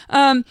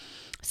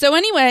 So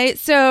anyway,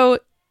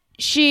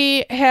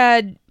 she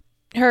had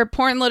her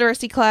porn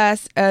literacy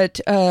class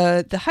at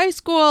the high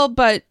school,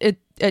 but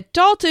at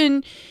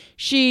Dalton,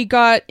 she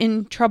got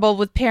in trouble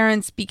with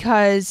parents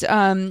because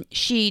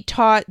she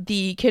taught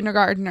the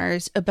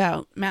kindergartners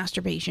about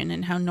masturbation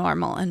and how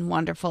normal and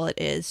wonderful it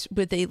is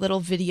with a little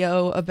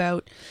video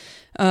about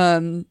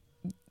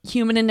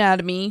human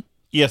anatomy.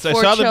 Yes, I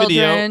saw the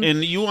video,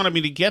 and you wanted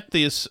me to get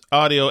this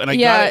audio, and I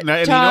got it.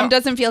 And Tom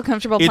doesn't feel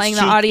comfortable playing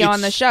the audio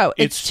on the show.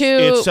 It's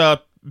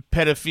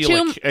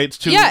pedophilic.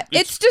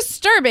 It's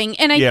disturbing,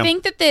 and I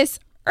think that this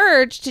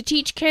urge to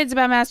teach kids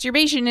about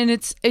masturbation, and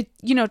it's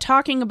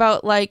talking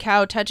about like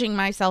how touching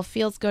myself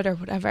feels good or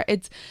whatever.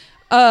 It's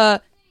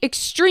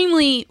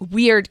extremely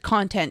weird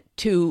content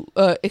to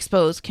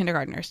expose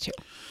kindergartners to.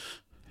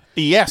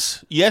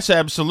 Yes,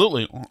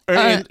 absolutely.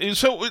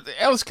 So,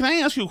 Alice, can I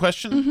ask you a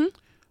question? Mm-hmm.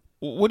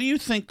 What do you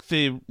think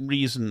the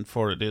reason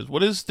for it is?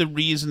 What is the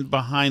reason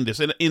behind this?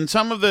 And in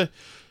some of the,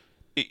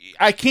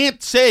 I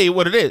can't say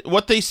what it is.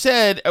 What they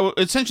said,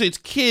 essentially, it's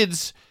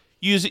kids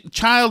using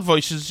child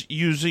voices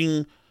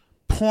using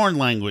porn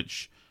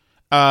language.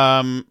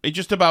 It's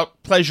just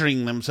about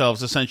pleasuring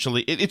themselves.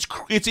 Essentially, it's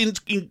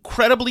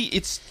incredibly,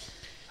 it's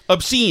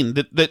obscene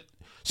that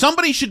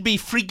somebody should be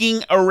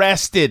freaking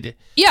arrested.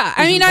 Yeah,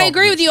 I mean, I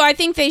agree with you. I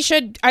think they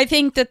should. I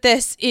think that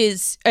this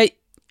is.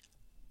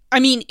 I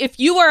mean, if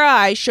you or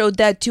I showed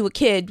that to a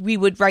kid, we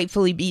would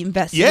rightfully be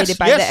investigated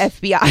by the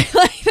FBI.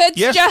 Like, that's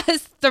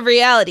just the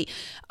reality.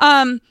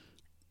 I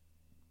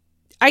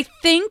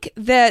think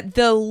that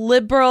the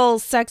liberal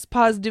sex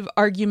positive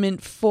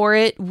argument for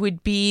it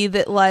would be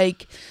that,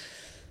 like,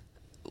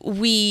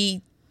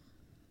 our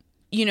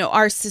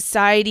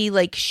society,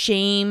 like,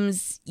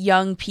 shames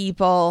young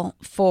people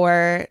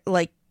for,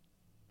 like,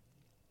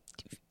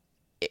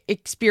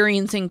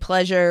 experiencing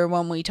pleasure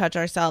when we touch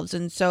ourselves,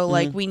 and so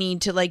like we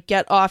need to like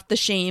get off the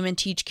shame and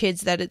teach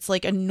kids that it's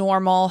like a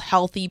normal,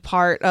 healthy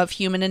part of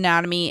human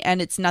anatomy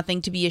and it's nothing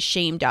to be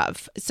ashamed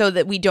of, so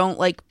that we don't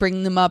like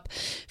bring them up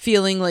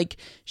feeling like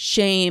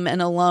shame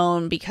and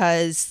alone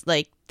because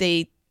like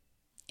they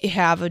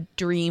have a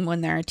dream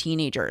when they're a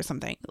teenager or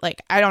something.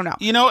 Like, I don't know.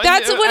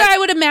 That's what I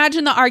would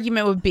imagine the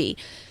argument would be.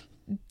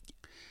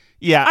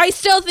 Yeah. I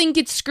still think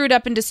it's screwed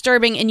up and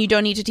disturbing, and you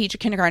don't need to teach a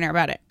kindergartner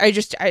about it. I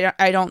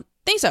don't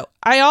think so.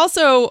 I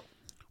also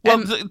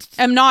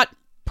am not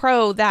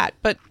pro that,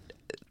 but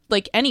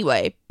like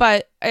anyway,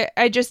 but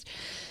I just,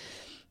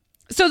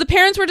 so the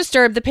parents were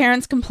disturbed. The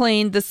parents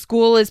complained. The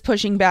school is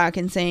pushing back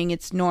and saying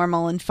it's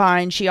normal and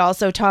fine. She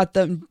also taught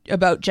them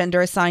about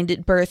gender assigned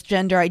at birth,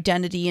 gender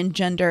identity, and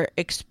gender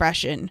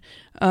expression.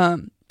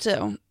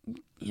 So,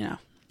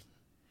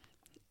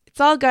 it's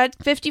all good.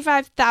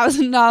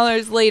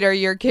 $55,000 later,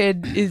 your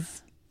kid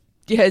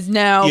has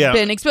now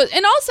been exposed.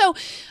 And also,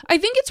 I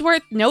think it's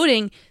worth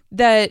noting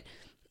that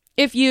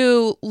if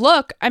you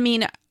look, I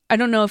mean, I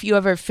don't know if you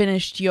ever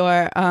finished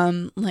your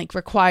like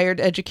required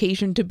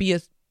education to be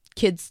a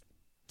kid's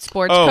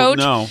sports coach.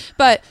 No.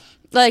 But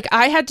like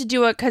I had to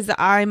do it because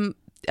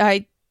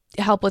I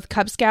help with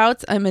Cub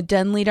Scouts. I'm a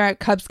den leader at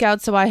Cub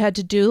Scouts, so I had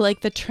to do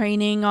like the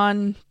training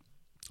on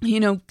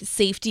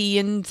safety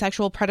and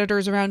sexual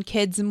predators around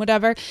kids and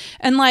whatever.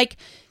 And like,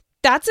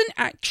 that's an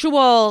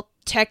actual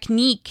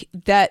technique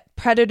that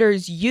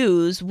predators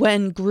use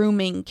when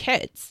grooming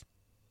kids,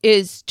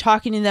 is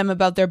talking to them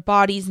about their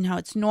bodies and how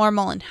it's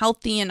normal and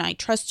healthy. And I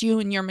trust you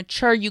and you're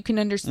mature. You can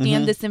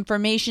understand this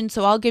information.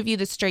 So I'll give you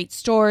the straight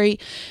story.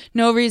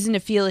 No reason to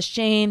feel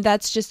ashamed.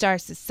 That's just our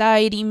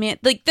society, man.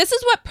 Like, this is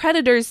what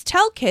predators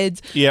tell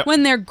kids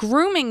when they're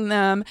grooming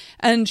them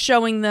and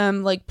showing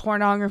them like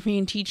pornography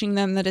and teaching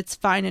them that it's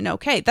fine and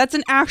okay. That's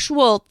an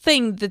actual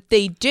thing that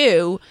they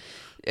do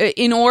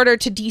in order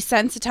to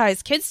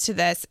desensitize kids to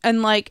this.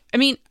 And like, I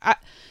mean,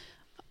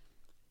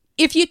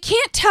 if you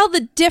can't tell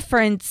the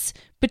difference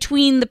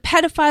between the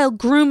pedophile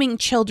grooming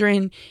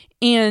children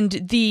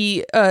and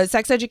the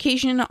sex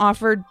education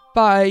offered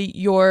by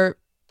your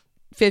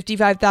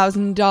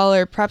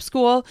 $55,000 prep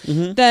school,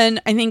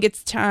 then I think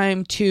it's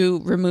time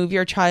to remove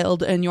your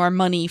child and your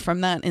money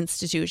from that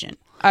institution.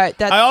 I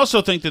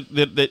also think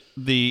that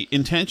the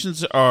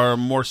intentions are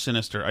more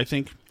sinister. I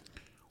think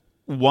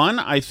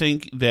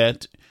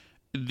that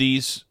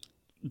these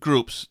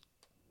groups,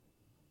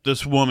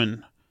 this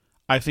woman,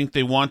 I think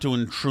they want to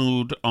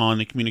intrude on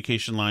the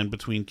communication line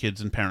between kids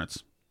and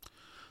parents.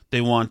 They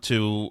want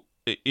to,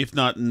 if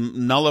not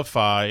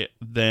nullify,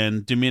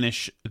 then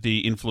diminish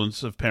the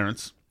influence of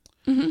parents.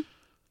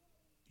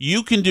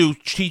 You can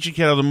teach a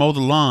kid how to mow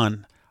the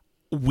lawn.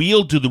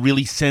 We'll do the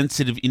really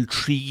sensitive,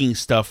 intriguing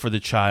stuff for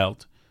the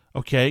child.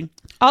 Okay?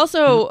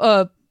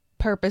 Also,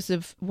 purpose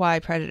of why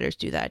predators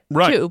do that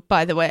Right. too,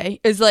 by the way,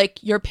 is like,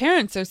 your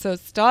parents are so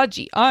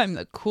stodgy. I'm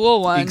the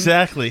cool one.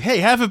 Exactly. Hey,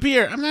 have a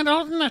beer. I'm not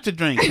old enough to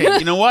drink. Hey,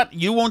 you know what?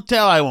 You won't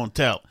tell, I won't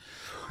tell.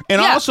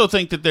 And I also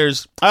think that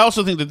there's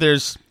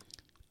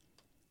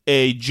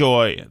a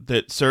joy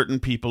that certain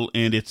people,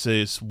 and it's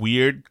this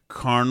weird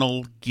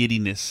carnal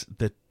giddiness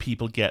that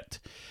people get.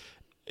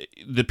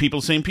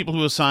 The same people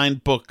who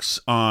assign books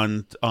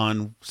on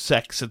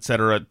sex,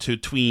 etc., to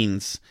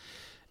tweens,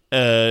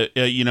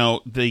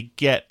 they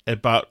get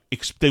about,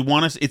 they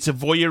want us. It's a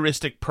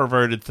voyeuristic,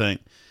 perverted thing.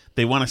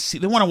 They want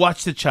to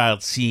watch the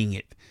child seeing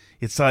it.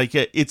 It's like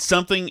it's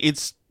something.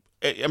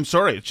 I'm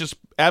sorry, it's just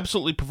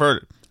absolutely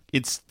perverted.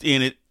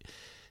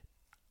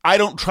 I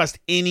don't trust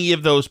any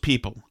of those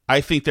people.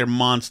 I think they're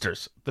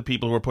monsters, the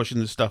people who are pushing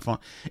this stuff on.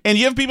 And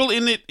you have people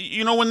in it,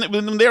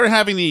 when they were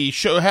having the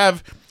show,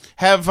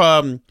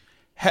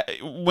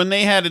 when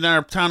they had in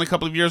our town a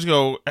couple of years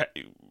ago,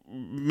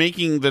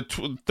 making the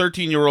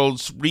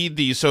 13-year-olds read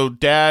these. So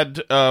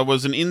Dad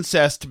was an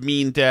incest,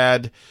 mean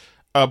dad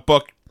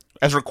book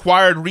as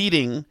required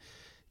reading.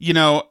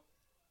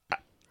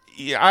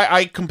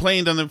 I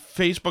complained on the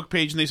Facebook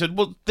page, and they said,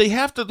 well,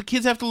 the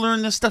kids have to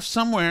learn this stuff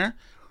somewhere.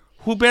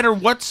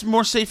 What's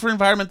more safer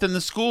environment than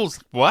the schools?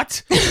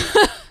 What?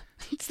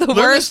 It's the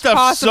worst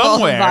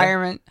possible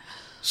environment.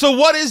 So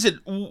what is it?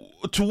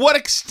 To what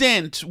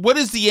extent? What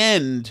is the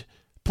end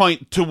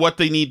point to what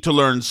they need to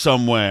learn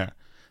somewhere?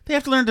 They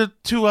have to learn to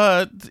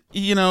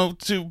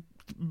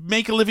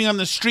make a living on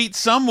the street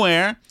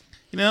somewhere.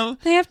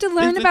 They have to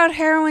learn about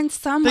heroin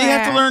somewhere. They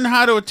have to learn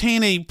how to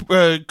attain a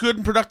good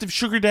and productive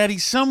sugar daddy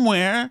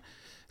somewhere.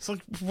 It's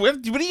like,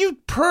 what are you,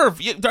 perv?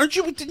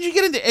 Didn't you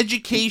get into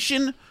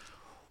education?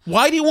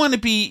 Why do you want to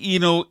be,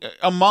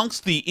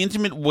 amongst the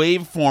intimate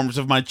waveforms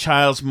of my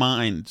child's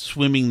mind,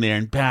 swimming there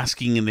and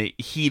basking in the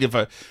heat of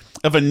a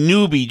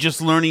newbie,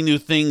 just learning new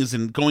things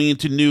and going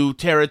into new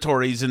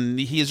territories in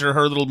his or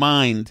her little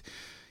mind?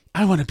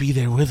 I want to be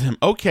there with him.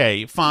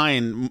 Okay,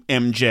 fine,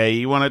 MJ.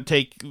 You want to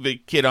take the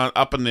kid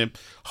up in the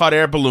hot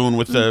air balloon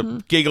with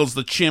the Giggles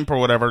the chimp or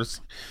whatever.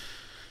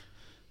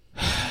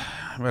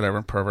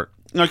 Whatever, pervert.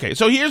 Okay,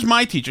 so here's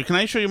my teacher. Can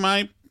I show you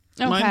mine?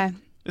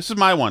 This is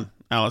my one,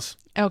 Alice.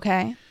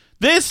 Okay.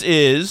 This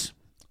is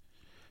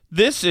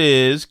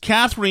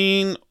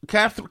Catherine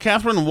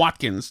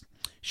Watkins.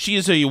 She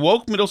is a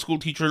woke middle school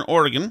teacher in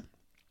Oregon,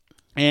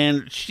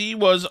 and she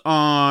was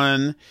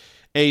on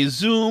a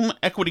Zoom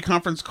equity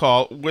conference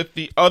call with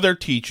the other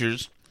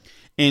teachers,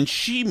 and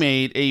she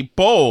made a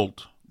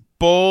bold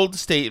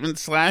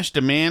statement /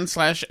 demand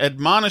 /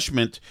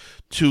 admonishment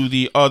to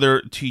the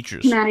other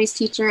teachers. Maddie's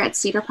teacher at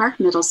Cedar Park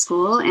Middle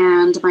School,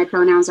 and my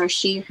pronouns are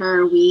she,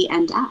 her, we,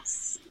 and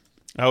us.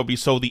 I would be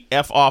so the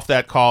F off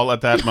that call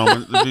at that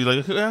moment. They'd be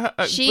like,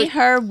 she,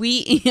 her,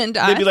 we, and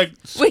us. They'd be like,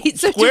 wait,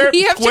 so do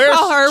we have to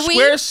call her we?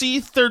 Square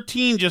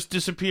C13 just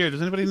disappeared.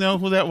 Does anybody know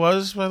who that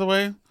was, by the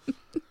way?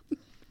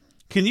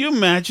 Can you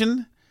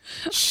imagine?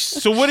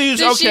 So what do you...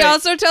 Did she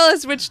also tell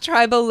us which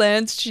tribal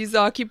lands she's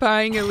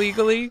occupying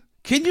illegally?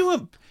 Can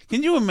you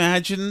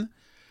imagine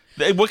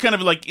what kind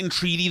of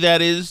entreaty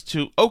that is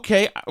to...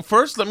 Okay,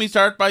 first let me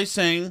start by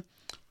saying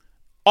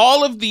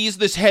all of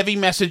this heavy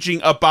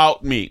messaging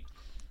about me.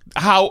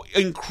 How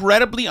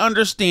incredibly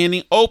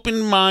understanding,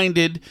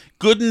 open-minded,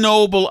 good and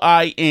noble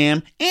I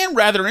am, and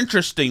rather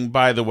interesting,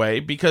 by the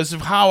way, because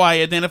of how I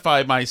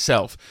identify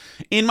myself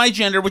in my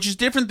gender, which is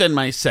different than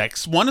my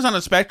sex. One is on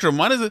a spectrum.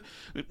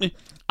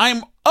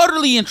 I'm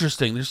utterly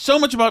interesting. There's so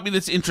much about me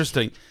that's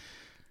interesting.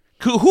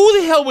 Who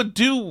the hell would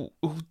do?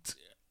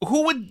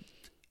 Who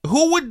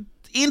would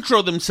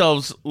intro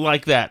themselves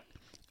like that?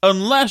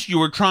 Unless you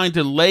were trying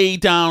to lay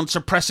down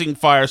suppressing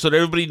fire so that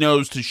everybody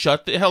knows to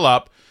shut the hell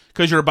up,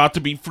 because you're about to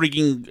be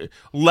freaking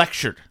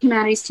lectured.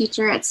 Maddie's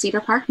teacher at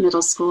Cedar Park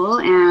Middle School,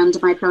 and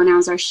my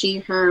pronouns are she,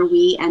 her,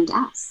 we, and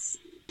us.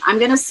 I'm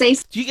going to say...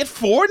 Do you get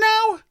 4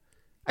 now?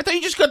 I thought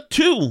you just got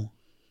 2.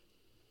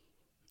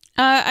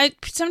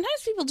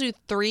 Sometimes people do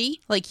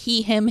 3, like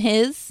he, him,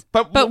 his.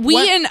 But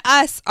we and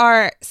us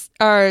are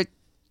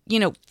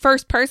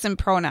first person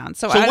pronouns.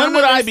 So I don't when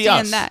would I be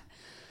us? That.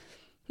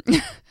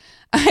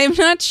 I'm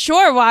not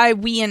sure why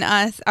we and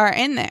us are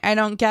in there. I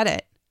don't get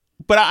it.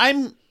 But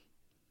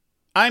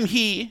I'm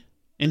he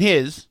and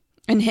his.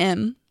 And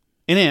him.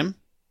 And him.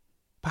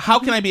 How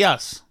can I be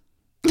us?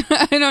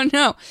 I don't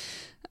know.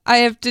 I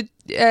have to...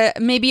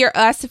 maybe you're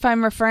us if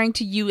I'm referring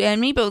to you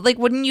and me, but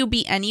wouldn't you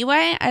be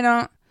anyway? I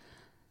don't...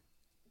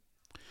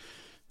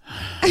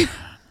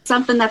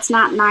 Something that's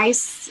not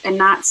nice and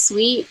not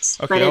sweet.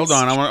 Okay, hold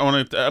on. I'm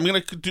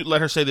going to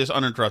let her say this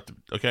uninterrupted,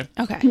 okay?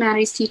 Okay.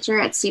 Maddie's teacher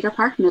at Cedar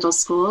Park Middle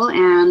School,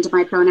 and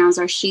my pronouns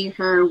are she,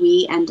 her,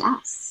 we, and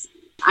us.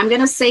 I'm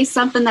going to say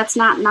something that's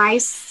not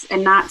nice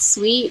and not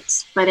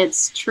sweet, but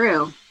it's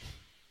true.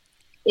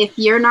 If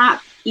you're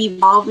not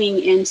evolving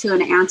into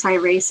an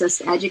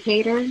anti-racist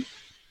educator,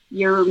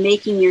 you're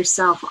making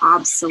yourself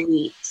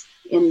obsolete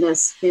in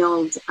this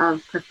field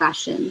of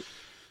profession.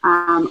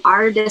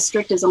 Our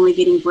district is only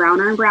getting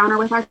browner and browner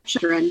with our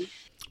children.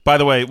 By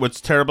the way,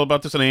 what's terrible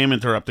about this, and I am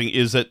interrupting,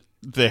 is that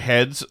the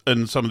heads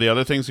and some of the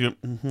other things. You go,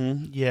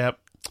 yep,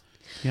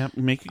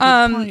 make a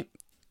good point.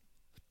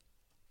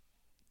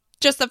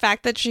 Just the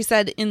fact that she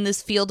said in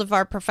this field of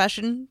our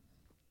profession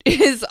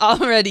is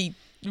already,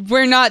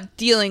 we're not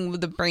dealing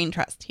with the brain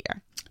trust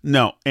here.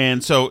 No,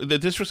 and so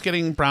this was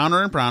getting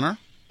browner and browner.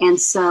 And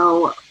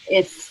so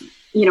if,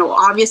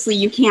 obviously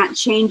you can't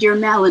change your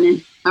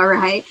melanin, all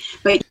right?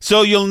 But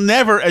so you'll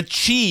never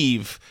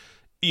achieve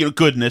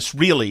goodness,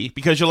 really,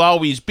 because you'll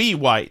always be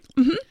white.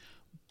 Mm-hmm.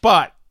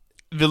 But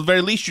the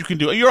very least you can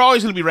do, you're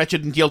always going to be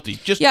wretched and guilty,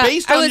 just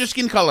based on your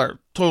skin color,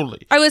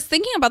 totally. I was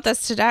thinking about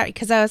this today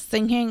because I was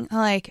thinking,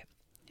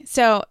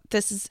 so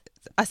this is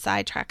a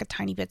sidetrack a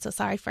tiny bit, so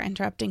sorry for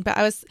interrupting, but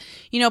I was,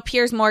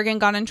 Piers Morgan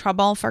got in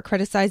trouble for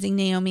criticizing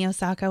Naomi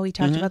Osaka. We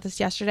talked about this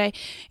yesterday,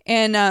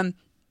 and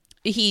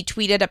he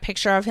tweeted a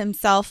picture of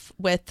himself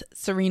with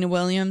Serena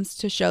Williams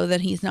to show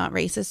that he's not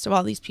racist. So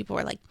all these people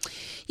were like,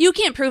 you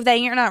can't prove that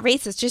you're not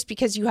racist just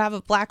because you have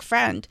a black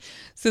friend.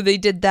 So they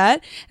did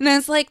that. And I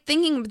was like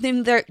thinking,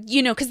 they're,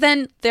 because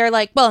then they're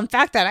like, well, in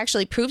fact, that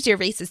actually proves you're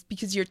racist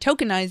because you're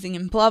tokenizing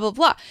and blah, blah,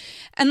 blah.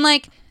 And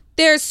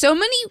there's so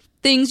many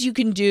things you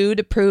can do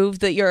to prove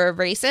that you're a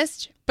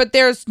racist, but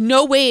there's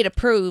no way to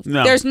prove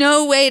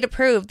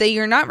that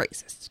you're not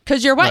racist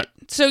because you're white. Right.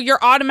 So you're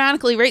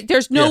automatically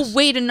there's no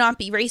way to not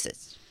be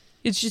racist.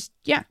 It's just,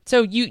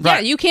 so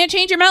you can't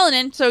change your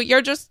melanin, so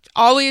you're just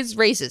always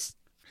racist.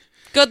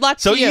 Good luck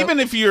to you. So even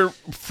if you're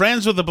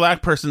friends with a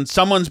black person,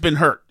 someone's been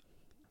hurt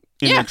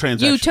in that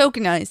transaction. You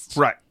tokenized.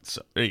 Right.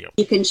 So there you go.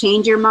 You can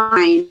change your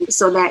mind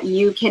so that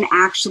you can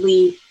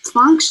actually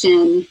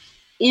function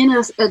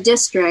in a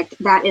district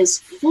that is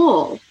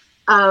full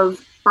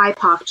of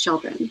BIPOC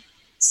children.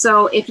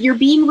 So if you're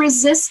being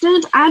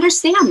resistant, I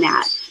understand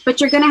that, but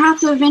you're going to have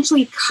to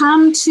eventually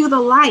come to the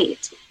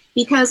light,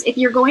 because if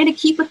you're going to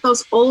keep with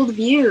those old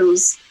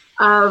views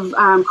of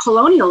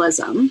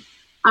colonialism,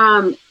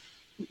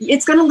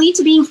 it's going to lead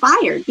to being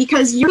fired,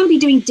 because you're going to be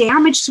doing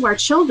damage to our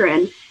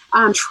children,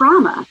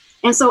 trauma.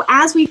 And so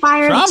as we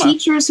fire the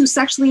teachers who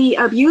sexually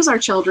abuse our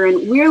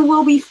children, we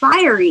will be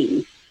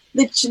firing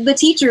the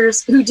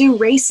teachers who do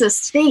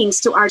racist things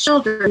to our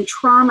children,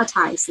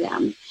 traumatize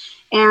them.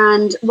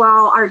 And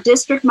while our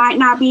district might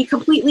not be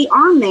completely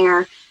on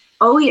there,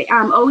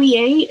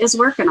 OEA is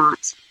working on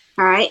it.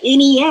 All right.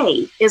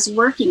 NEA is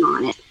working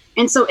on it.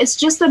 And so it's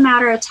just a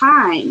matter of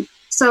time.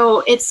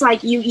 So it's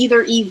like you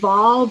either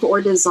evolve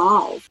or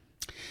dissolve.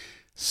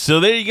 So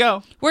there you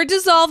go. We're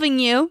dissolving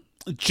you.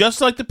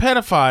 Just like the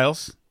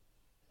pedophiles.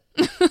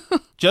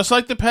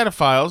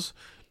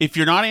 If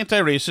you're not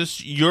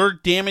anti-racist, you're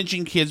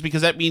damaging kids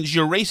because that means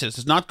you're racist.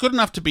 It's not good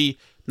enough to be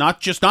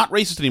not just not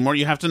racist anymore.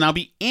 You have to now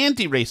be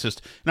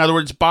anti-racist. In other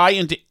words, buy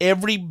into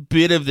every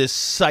bit of this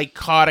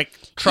psychotic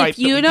tripe. If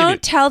you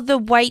don't tell the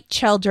white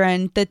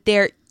children that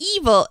they're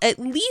evil at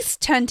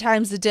least 10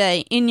 times a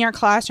day in your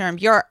classroom,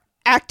 you're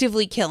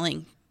actively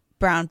killing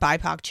brown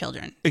BIPOC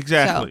children.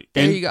 Exactly. So,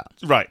 there you go.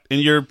 Right.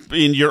 And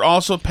you're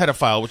also a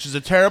pedophile, which is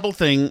a terrible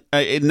thing.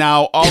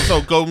 Now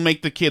also go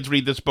make the kids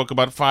read this book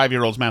about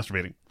 5-year-olds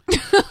masturbating.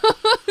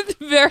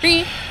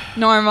 Very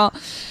normal.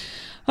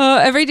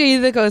 Every day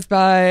that goes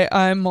by,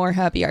 I'm more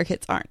happy our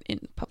kids aren't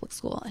in public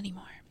school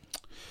anymore.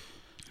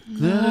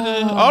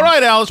 All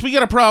right, Alice, we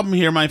got a problem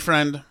here, my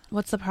friend.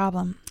 What's the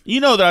problem? You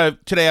know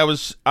that today I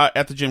was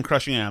at the gym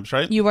crushing abs,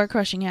 right? You were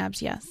crushing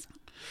abs, yes.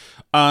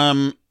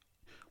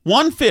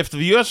 1/5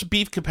 of U.S.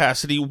 beef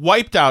capacity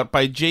wiped out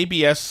by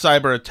JBS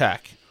cyber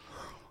attack.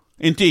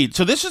 Indeed.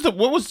 So this is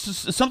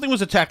something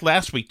was attacked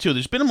last week too.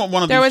 There's been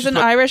one of these. There was an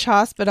Irish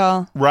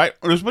hospital. Right.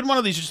 There's been one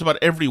of these just about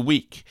every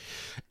week.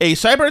 A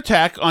cyber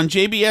attack on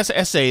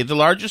JBS SA, the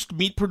largest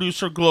meat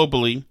producer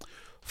globally,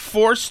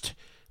 forced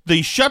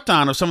the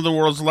shutdown of some of the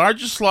world's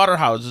largest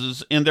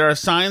slaughterhouses, and there are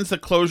signs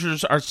that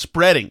closures are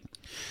spreading.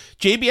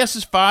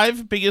 JBS's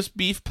 5 biggest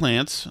beef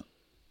plants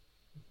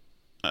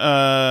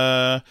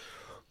in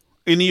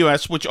the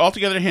U.S., which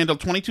altogether handle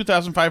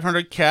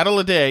 22,500 cattle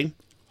a day,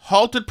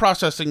 halted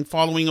processing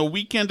following a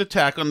weekend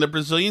attack on the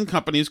Brazilian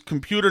company's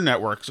computer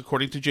networks,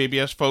 according to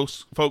JBS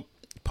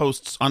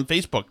posts on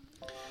Facebook.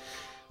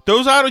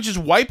 Those outages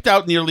wiped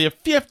out nearly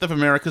 1/5 of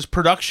America's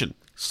production.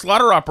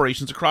 Slaughter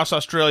operations across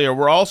Australia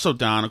were also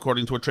down,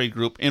 according to a trade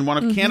group, and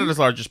one of Canada's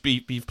largest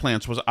beef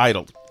plants was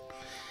idled.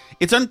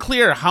 It's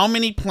unclear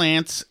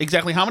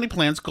exactly how many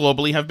plants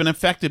globally have been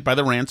affected by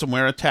the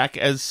ransomware attack,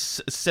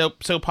 as Sao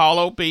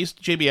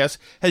Paulo-based JBS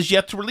has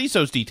yet to release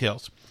those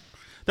details.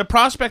 The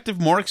prospect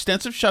of more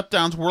extensive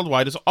shutdowns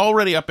worldwide is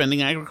already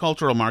upending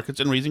agricultural markets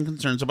and raising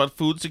concerns about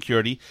food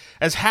security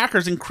as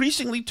hackers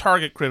increasingly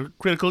target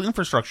critical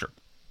infrastructure.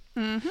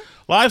 Mm-hmm.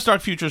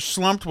 Livestock futures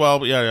slumped while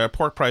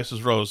pork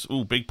prices rose.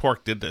 Ooh, big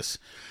pork did this.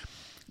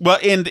 Well,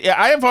 and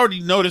I have already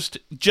noticed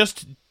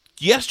just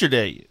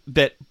yesterday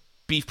that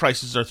beef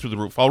prices are through the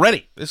roof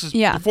already. This is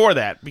before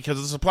that because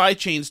of the supply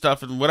chain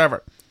stuff and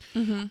whatever.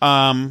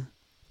 Mm-hmm.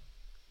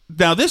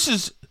 Now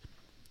this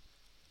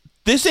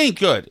ain't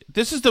good.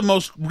 This is the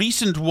most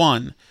recent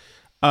one.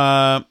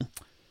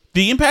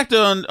 The impact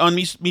on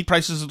meat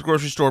prices at the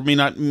grocery store may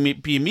not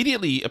be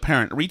immediately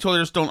apparent.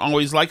 Retailers don't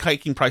always like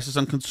hiking prices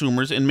on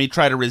consumers and may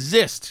try to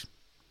resist.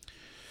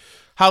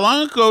 How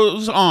long it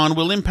goes on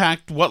will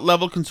impact what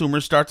level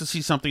consumers start to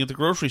see something at the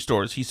grocery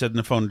stores, he said in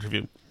a phone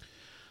interview.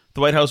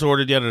 The White House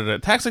ordered yet another.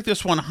 Attacks like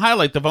this one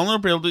highlight the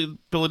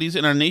vulnerabilities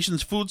in our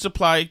nation's food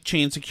supply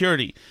chain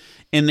security,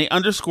 and they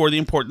underscore the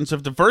importance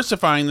of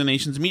diversifying the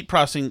nation's meat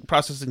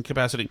processing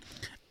capacity.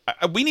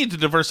 We need to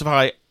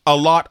diversify a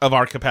lot of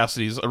our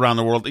capacities around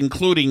the world,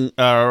 including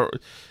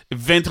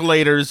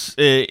ventilators,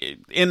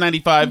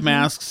 N95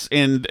 masks,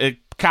 and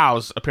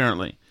cows,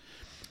 apparently.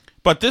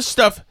 But this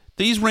stuff,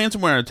 these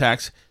ransomware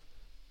attacks,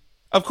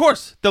 of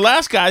course, the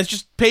last guys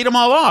just paid them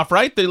all off,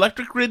 right? The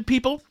electric grid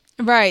people?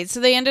 Right. So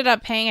they ended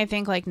up paying, I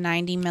think, like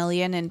 $90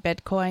 million in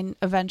Bitcoin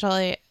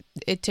eventually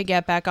to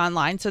get back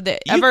online. So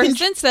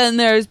since then,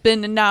 there's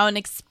been now an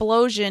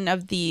explosion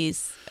of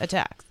these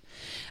attacks.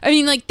 I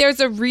mean, like,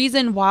 there's a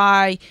reason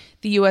why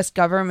the U.S.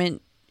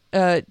 government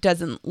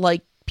doesn't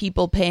like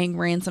people paying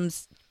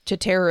ransoms to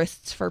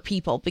terrorists for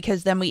people,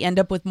 because then we end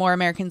up with more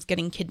Americans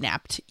getting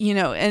kidnapped,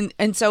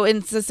 and so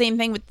it's the same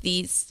thing with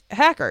these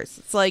hackers.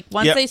 It's like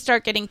once they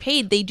start getting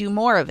paid, they do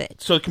more of it.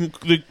 So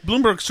the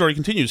Bloomberg story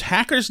continues.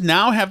 Hackers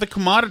now have the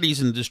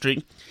commodities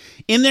industry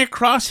in their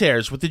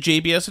crosshairs, with the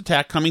JBS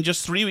attack coming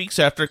just 3 weeks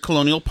after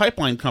Colonial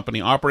Pipeline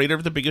Company, operator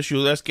of the biggest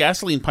U.S.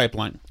 gasoline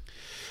pipeline.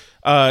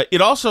 It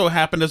also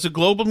happened as the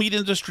global meat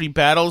industry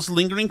battles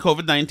lingering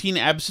COVID-19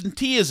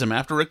 absenteeism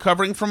after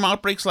recovering from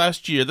outbreaks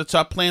last year that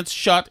saw plants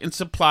shut and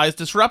supplies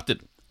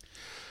disrupted.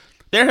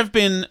 There have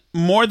been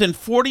more than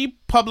 40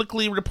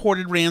 publicly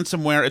reported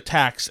ransomware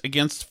attacks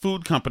against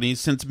food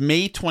companies since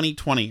May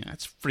 2020.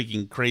 That's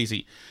freaking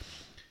crazy.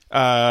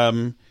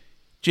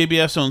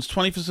 JBS owns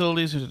 20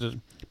 facilities.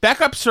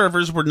 Backup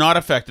servers were not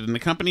affected, and the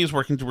company is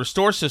working to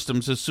restore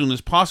systems as soon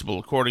as possible,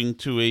 according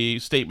to a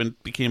statement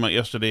that came out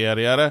yesterday,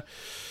 yada yada.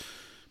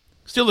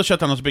 Still, the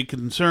shutdown is a big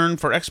concern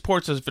for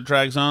exports as if it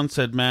drags on,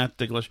 said Matt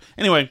Diglish.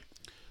 Anyway,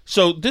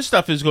 so this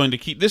stuff is going to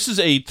keep... This is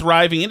a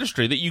thriving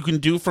industry that you can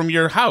do from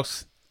your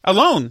house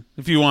alone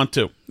if you want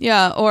to.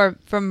 Yeah, or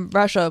from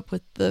Russia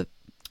with the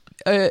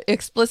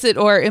explicit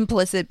or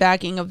implicit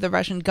backing of the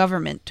Russian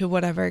government to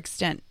whatever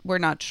extent. We're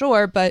not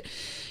sure, but,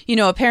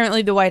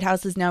 apparently the White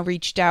House has now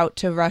reached out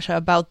to Russia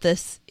about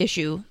this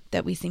issue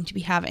that we seem to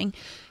be having.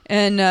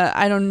 And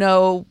I don't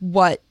know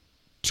what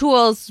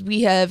tools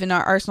we have in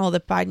our arsenal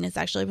that Biden is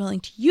actually willing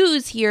to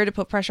use here to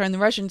put pressure on the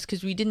Russians,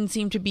 because we didn't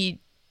seem to be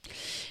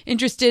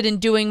interested in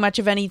doing much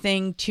of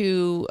anything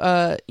to,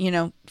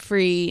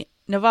 free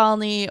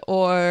Navalny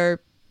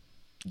or,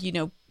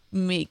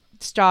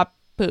 stop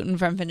Putin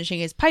from finishing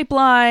his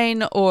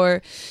pipeline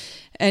or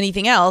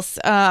anything else.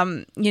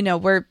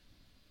 We're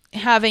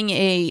having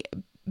a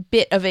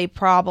bit of a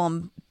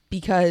problem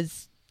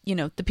because,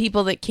 the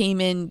people that came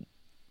in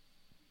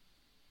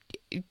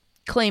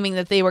claiming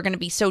that they were going to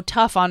be so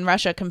tough on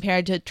Russia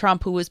compared to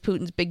Trump, who was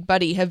Putin's big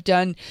buddy, have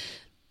done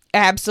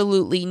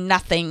absolutely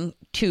nothing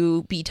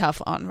to be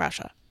tough on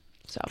Russia.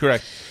 So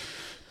correct.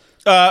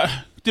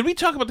 Did we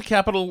talk about the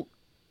Capitol,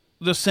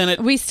 the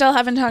Senate? We still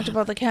haven't talked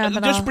about the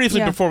Capitol. Just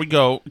briefly before we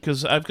go,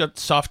 because I've got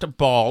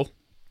softball,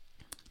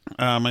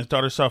 my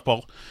daughter's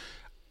softball.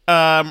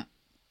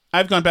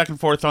 I've gone back and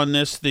forth on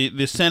this.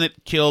 The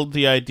Senate killed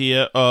the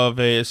idea of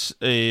a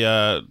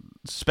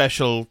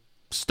special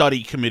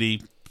study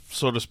committee,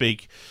 so to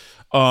speak,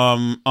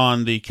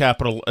 on the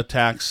Capitol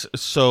attacks.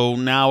 So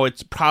now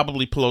it's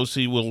probably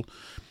Pelosi will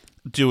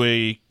do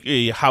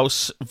a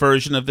House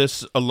version of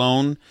this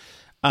alone.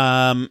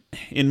 And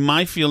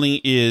my feeling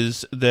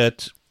is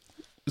that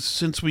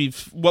since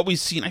what we've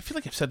seen, I feel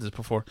like I've said this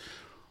before,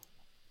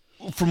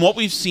 from what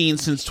we've seen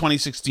since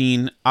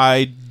 2016,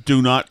 I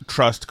do not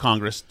trust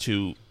Congress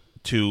to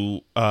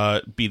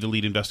be the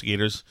lead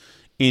investigators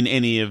in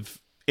any of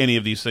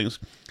these things.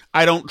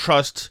 I don't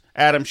trust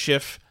Adam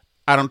Schiff.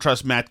 I don't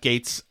trust Matt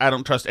Gaetz. I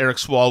don't trust Eric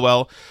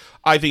Swalwell.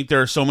 I think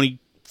there are so many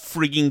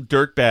frigging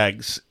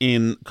dirtbags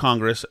in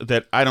Congress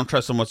that I don't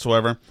trust them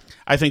whatsoever.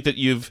 I think that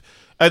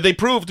they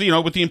proved,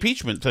 with the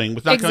impeachment thing,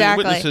 with not coming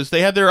witnesses,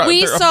 they had their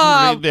we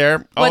saw there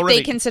what already.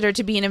 They consider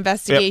to be an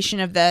investigation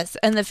of this,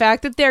 and the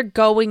fact that they're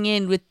going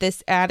in with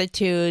this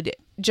attitude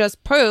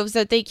just proves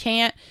that they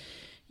can't,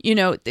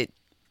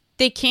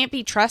 they can't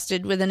be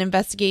trusted with an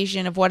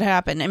investigation of what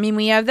happened. I mean,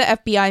 we have the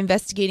FBI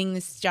investigating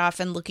this stuff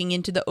and looking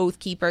into the Oath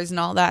Keepers and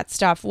all that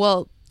stuff.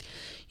 Well,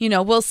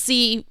 we'll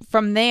see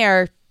from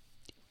there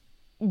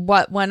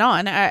what went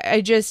on.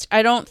 I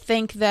don't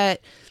think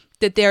that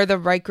they're the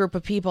right group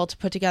of people to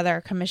put together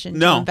a commission to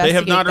investigate. No, they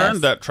have not this.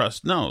 earned that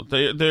trust. No,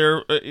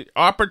 they're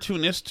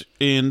opportunist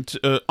and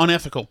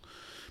unethical.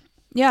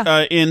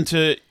 Yeah. And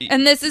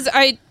this is,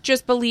 I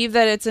just believe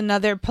that it's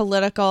another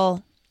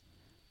political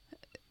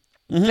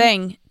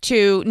thing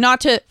to not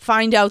to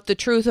find out the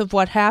truth of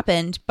what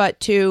happened, but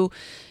to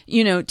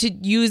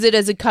use it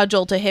as a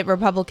cudgel to hit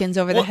Republicans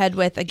over the head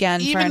with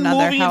again for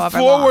another moving however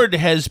forward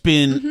long. Has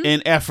been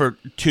an effort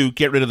to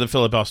get rid of the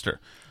filibuster.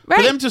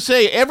 For them to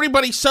say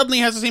everybody suddenly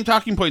has the same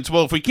talking points.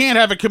 Well, if we can't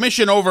have a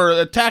commission over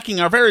attacking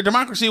our very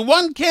democracy,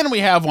 when can we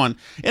have one?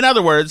 In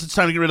other words, it's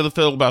time to get rid of the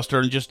filibuster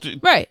and just,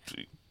 go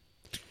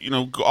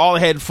all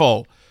head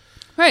full.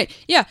 Right.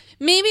 Yeah.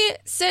 Maybe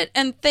sit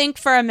and think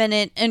for a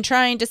minute and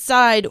try and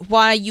decide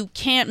why you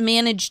can't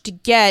manage to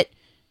get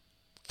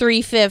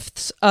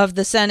 3/5 of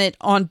the Senate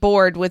on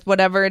board with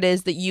whatever it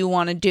is that you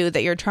want to do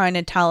that you're trying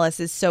to tell us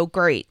is so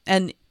great.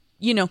 And,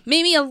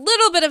 maybe a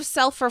little bit of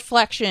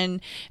self-reflection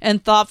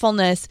and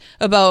thoughtfulness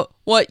about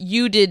what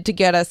you did to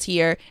get us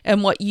here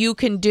and what you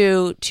can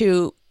do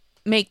to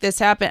make this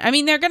happen. I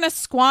mean, they're going to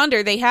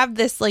squander. They have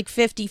this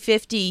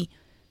 50-50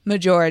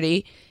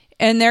 majority,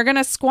 and they're going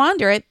to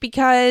squander it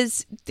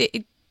because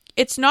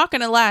it's not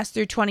going to last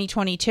through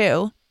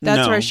 2022.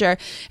 That's for sure.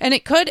 And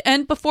it could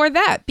end before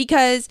that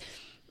because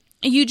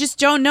you just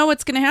don't know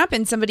what's going to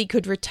happen. Somebody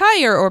could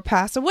retire or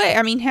pass away.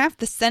 I mean, half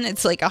the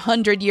Senate's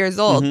 100 years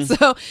old. Mm-hmm.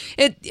 So,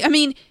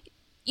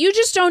 you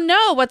just don't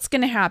know what's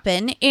going to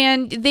happen.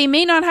 And they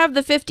may not have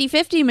the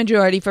 50-50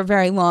 majority for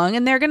very long.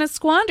 And they're going to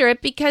squander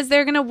it because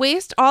they're going to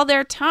waste all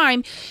their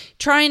time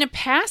trying to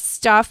pass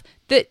stuff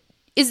that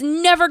is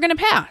never going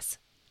to pass.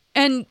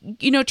 And,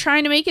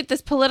 trying to make it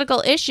this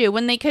political issue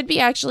when they could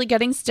be actually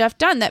getting stuff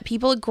done that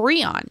people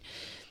agree on.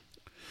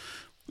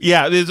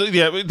 Yeah,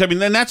 I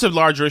mean, and that's a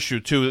larger issue,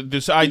 too.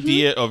 This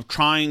idea of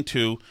trying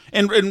to...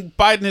 And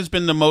Biden has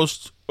been the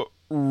most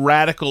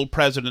radical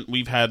president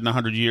we've had in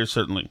 100 years,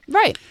 certainly.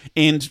 Right.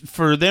 And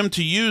for them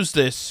to use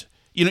this,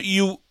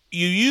 you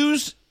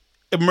use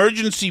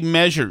emergency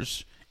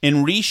measures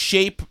and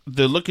reshape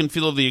the look and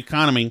feel of the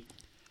economy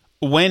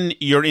when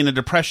you're in a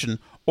depression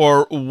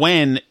or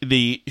when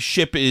the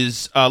ship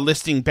is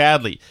listing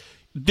badly.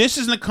 This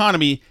is an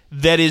economy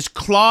that is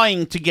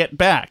clawing to get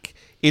back.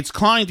 It's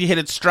clawing to hit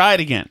its stride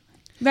again.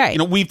 Right.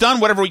 We've done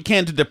whatever we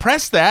can to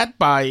depress that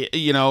by,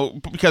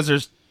 because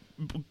there's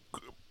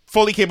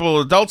fully capable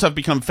adults have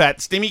become fat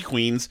stimmy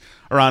queens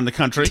around the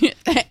country.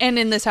 And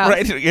in this house.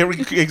 Right,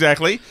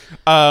 exactly.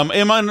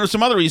 And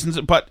some other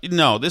reasons. But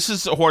no, this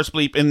is a horse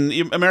bleep.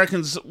 And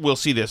Americans will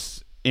see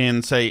this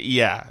and say,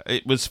 yeah,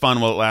 it was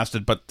fun while it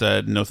lasted, but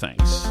no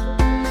thanks.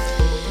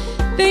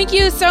 Thank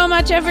you so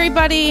much,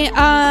 everybody.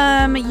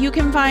 You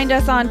can find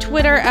us on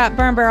Twitter at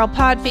Burn Barrel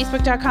Pod,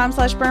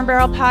 Facebook.com/Burn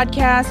Barrel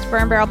Podcast,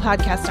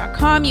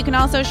 BurnBarrelPodcast.com. You can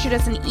also shoot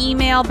us an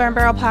email,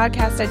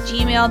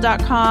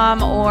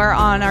 BurnBarrelPodcast@gmail.com, or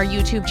on our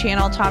YouTube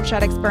channel, Tom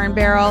Shattuck's Burn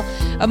Barrel.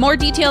 More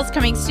details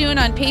coming soon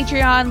on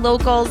Patreon,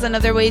 locals, and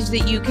other ways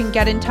that you can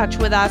get in touch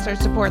with us or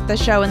support the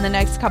show in the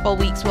next couple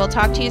weeks. We'll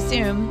talk to you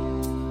soon.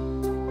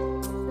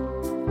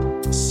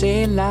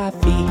 C'est la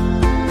vie.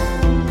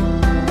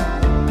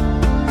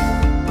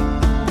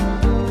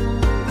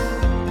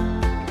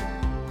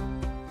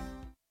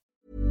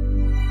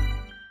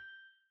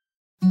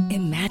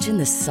 Imagine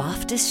the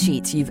softest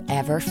sheets you've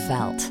ever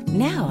felt.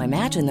 Now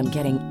imagine them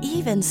getting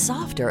even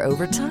softer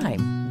over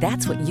time.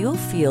 That's what you'll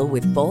feel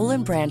with Boll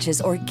 &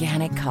 Branch's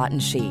organic cotton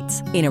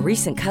sheets. In a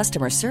recent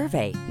customer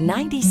survey,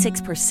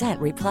 96%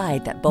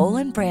 replied that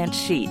Boll & Branch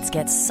sheets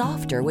get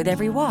softer with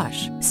every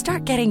wash.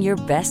 Start getting your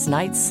best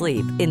night's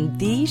sleep in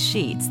these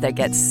sheets that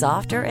get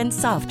softer and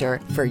softer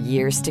for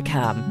years to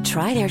come.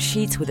 Try their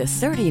sheets with a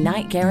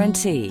 30-night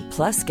guarantee.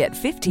 Plus, get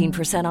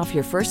 15% off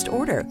your first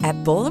order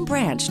at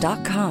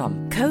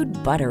BollandBranch.com. Code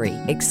BUTTERY.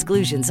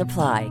 Exclusions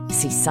apply.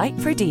 See site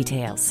for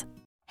details.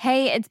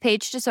 Hey, it's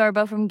Paige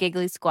DeSorbo from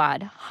Giggly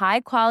Squad.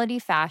 High quality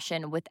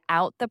fashion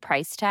without the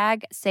price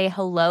tag. Say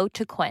hello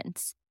to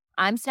Quince.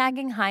 I'm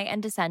snagging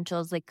high-end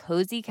essentials like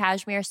cozy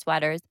cashmere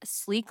sweaters,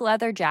 sleek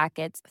leather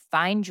jackets,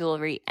 fine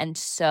jewelry, and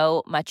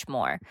so much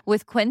more.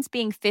 With Quince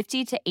being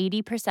 50 to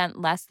 80%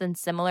 less than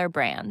similar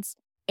brands.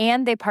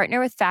 And they partner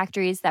with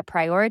factories that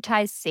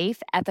prioritize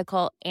safe,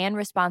 ethical, and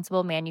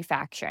responsible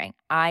manufacturing.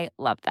 I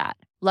love that.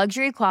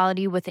 Luxury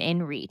quality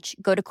within reach.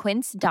 Go to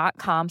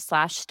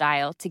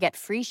quince.com/style to get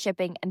free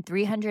shipping and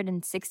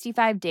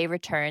 365-day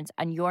returns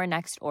on your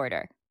next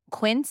order.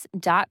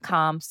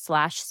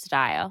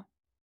 Quince.com/style.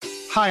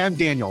 Hi, I'm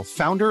Daniel,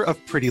 founder of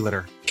Pretty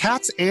Litter.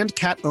 Cats and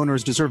cat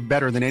owners deserve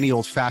better than any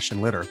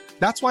old-fashioned litter.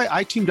 That's why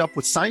I teamed up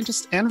with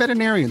scientists and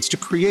veterinarians to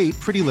create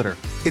Pretty Litter.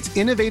 Its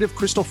innovative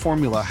crystal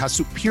formula has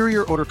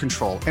superior odor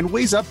control and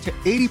weighs up to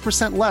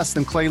 80% less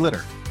than clay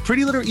litter.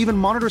 Pretty Litter even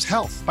monitors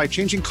health by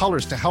changing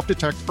colors to help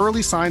detect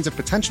early signs of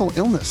potential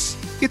illness.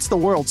 It's the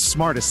world's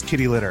smartest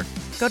kitty litter.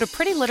 Go to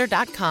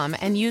prettylitter.com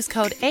and use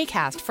code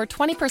ACAST for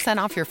 20%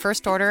 off your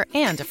first order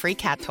and a free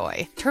cat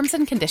toy. Terms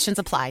and conditions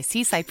apply.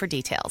 See site for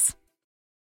details.